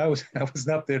much. I mean, I wasn't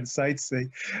up there to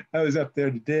sightsee. I was up there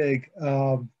to dig.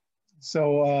 Yeah,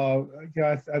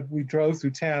 we drove through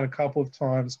town a couple of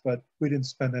times, but we didn't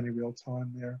spend any real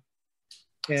time there.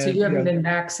 And, so you haven't been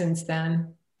back since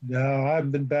then? No, I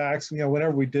haven't been back. So, you know,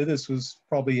 whenever we did this was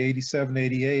probably 87,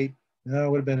 88. No,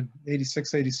 it would have been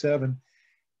 86, 87.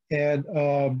 And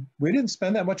we didn't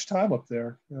spend that much time up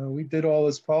there. We did all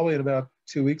this probably in about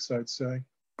 2 weeks, I'd say.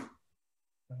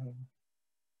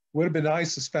 Would have been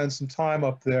nice to spend some time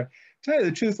up there. To tell you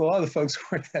the truth, a lot of the folks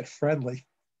weren't that friendly.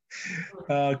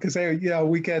 Because they, you know,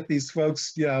 we get these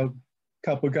folks, you know, a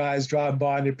couple of guys driving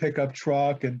by in their pickup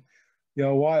truck, and you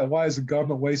know, why is the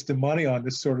government wasting money on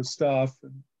this sort of stuff?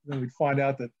 And then we find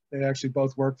out that they actually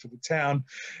both work for the town,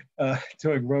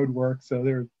 doing road work, so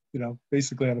they're, you know,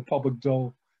 basically on a public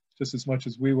dole just as much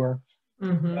as we were.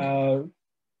 Mm-hmm.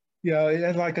 Yeah,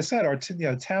 and like I said, our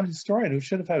town historian, who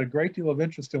should have had a great deal of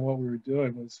interest in what we were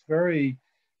doing, was very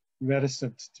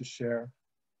reticent to share.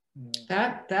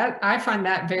 That I find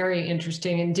that very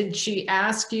interesting. And did she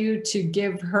ask you to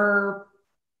give her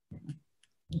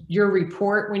your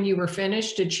report when you were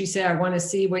finished? Did she say, I want to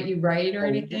see what you write or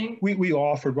anything? We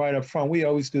offered right up front. We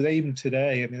always do that, even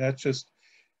today. I mean, that's just,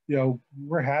 you know,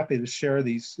 we're happy to share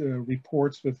these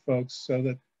reports with folks so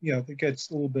that, you know, it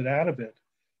gets a little bit out of it.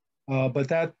 But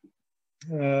that,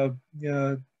 you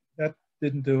know, that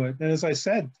didn't do it. And as I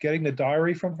said, getting the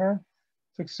diary from her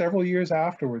took several years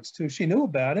afterwards too. She knew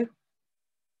about it.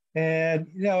 And,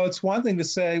 you know, it's one thing to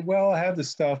say, well, I have this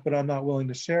stuff, but I'm not willing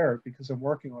to share it because I'm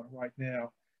working on it right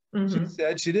now. Mm-hmm. She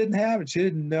said she didn't have it. She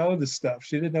didn't know the stuff.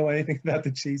 She didn't know anything about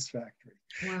the cheese factory.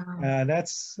 Wow. And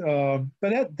that's,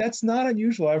 but that's not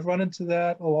unusual. I've run into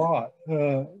that a lot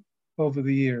over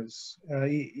the years,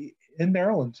 in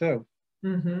Maryland too.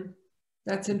 Mm-hmm.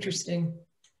 That's interesting.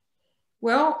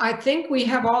 Well, I think we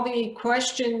have all the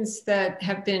questions that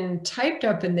have been typed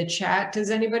up in the chat.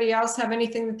 Does anybody else have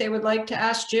anything that they would like to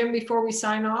ask Jim before we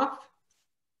sign off?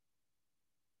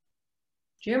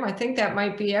 Jim, I think that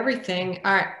might be everything.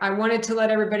 I wanted to let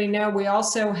everybody know we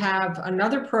also have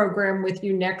another program with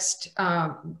you next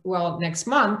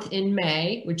month in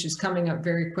May, which is coming up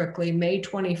very quickly. May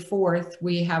 24th,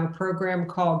 we have a program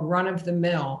called Run of the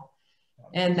Mill.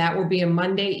 And that will be a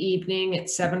Monday evening at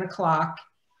 7 o'clock.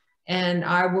 And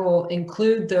I will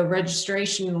include the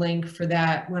registration link for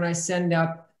that when I send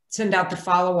out the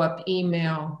follow-up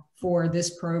email for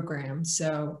this program.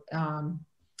 So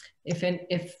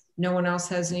if no one else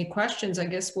has any questions, I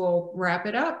guess we'll wrap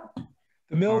it up.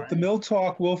 The mill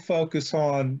talk will focus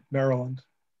on Maryland.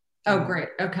 Oh, great.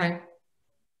 Okay.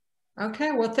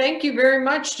 Okay. Well, thank you very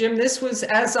much, Jim. This was,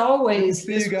 as always,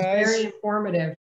 this was very informative.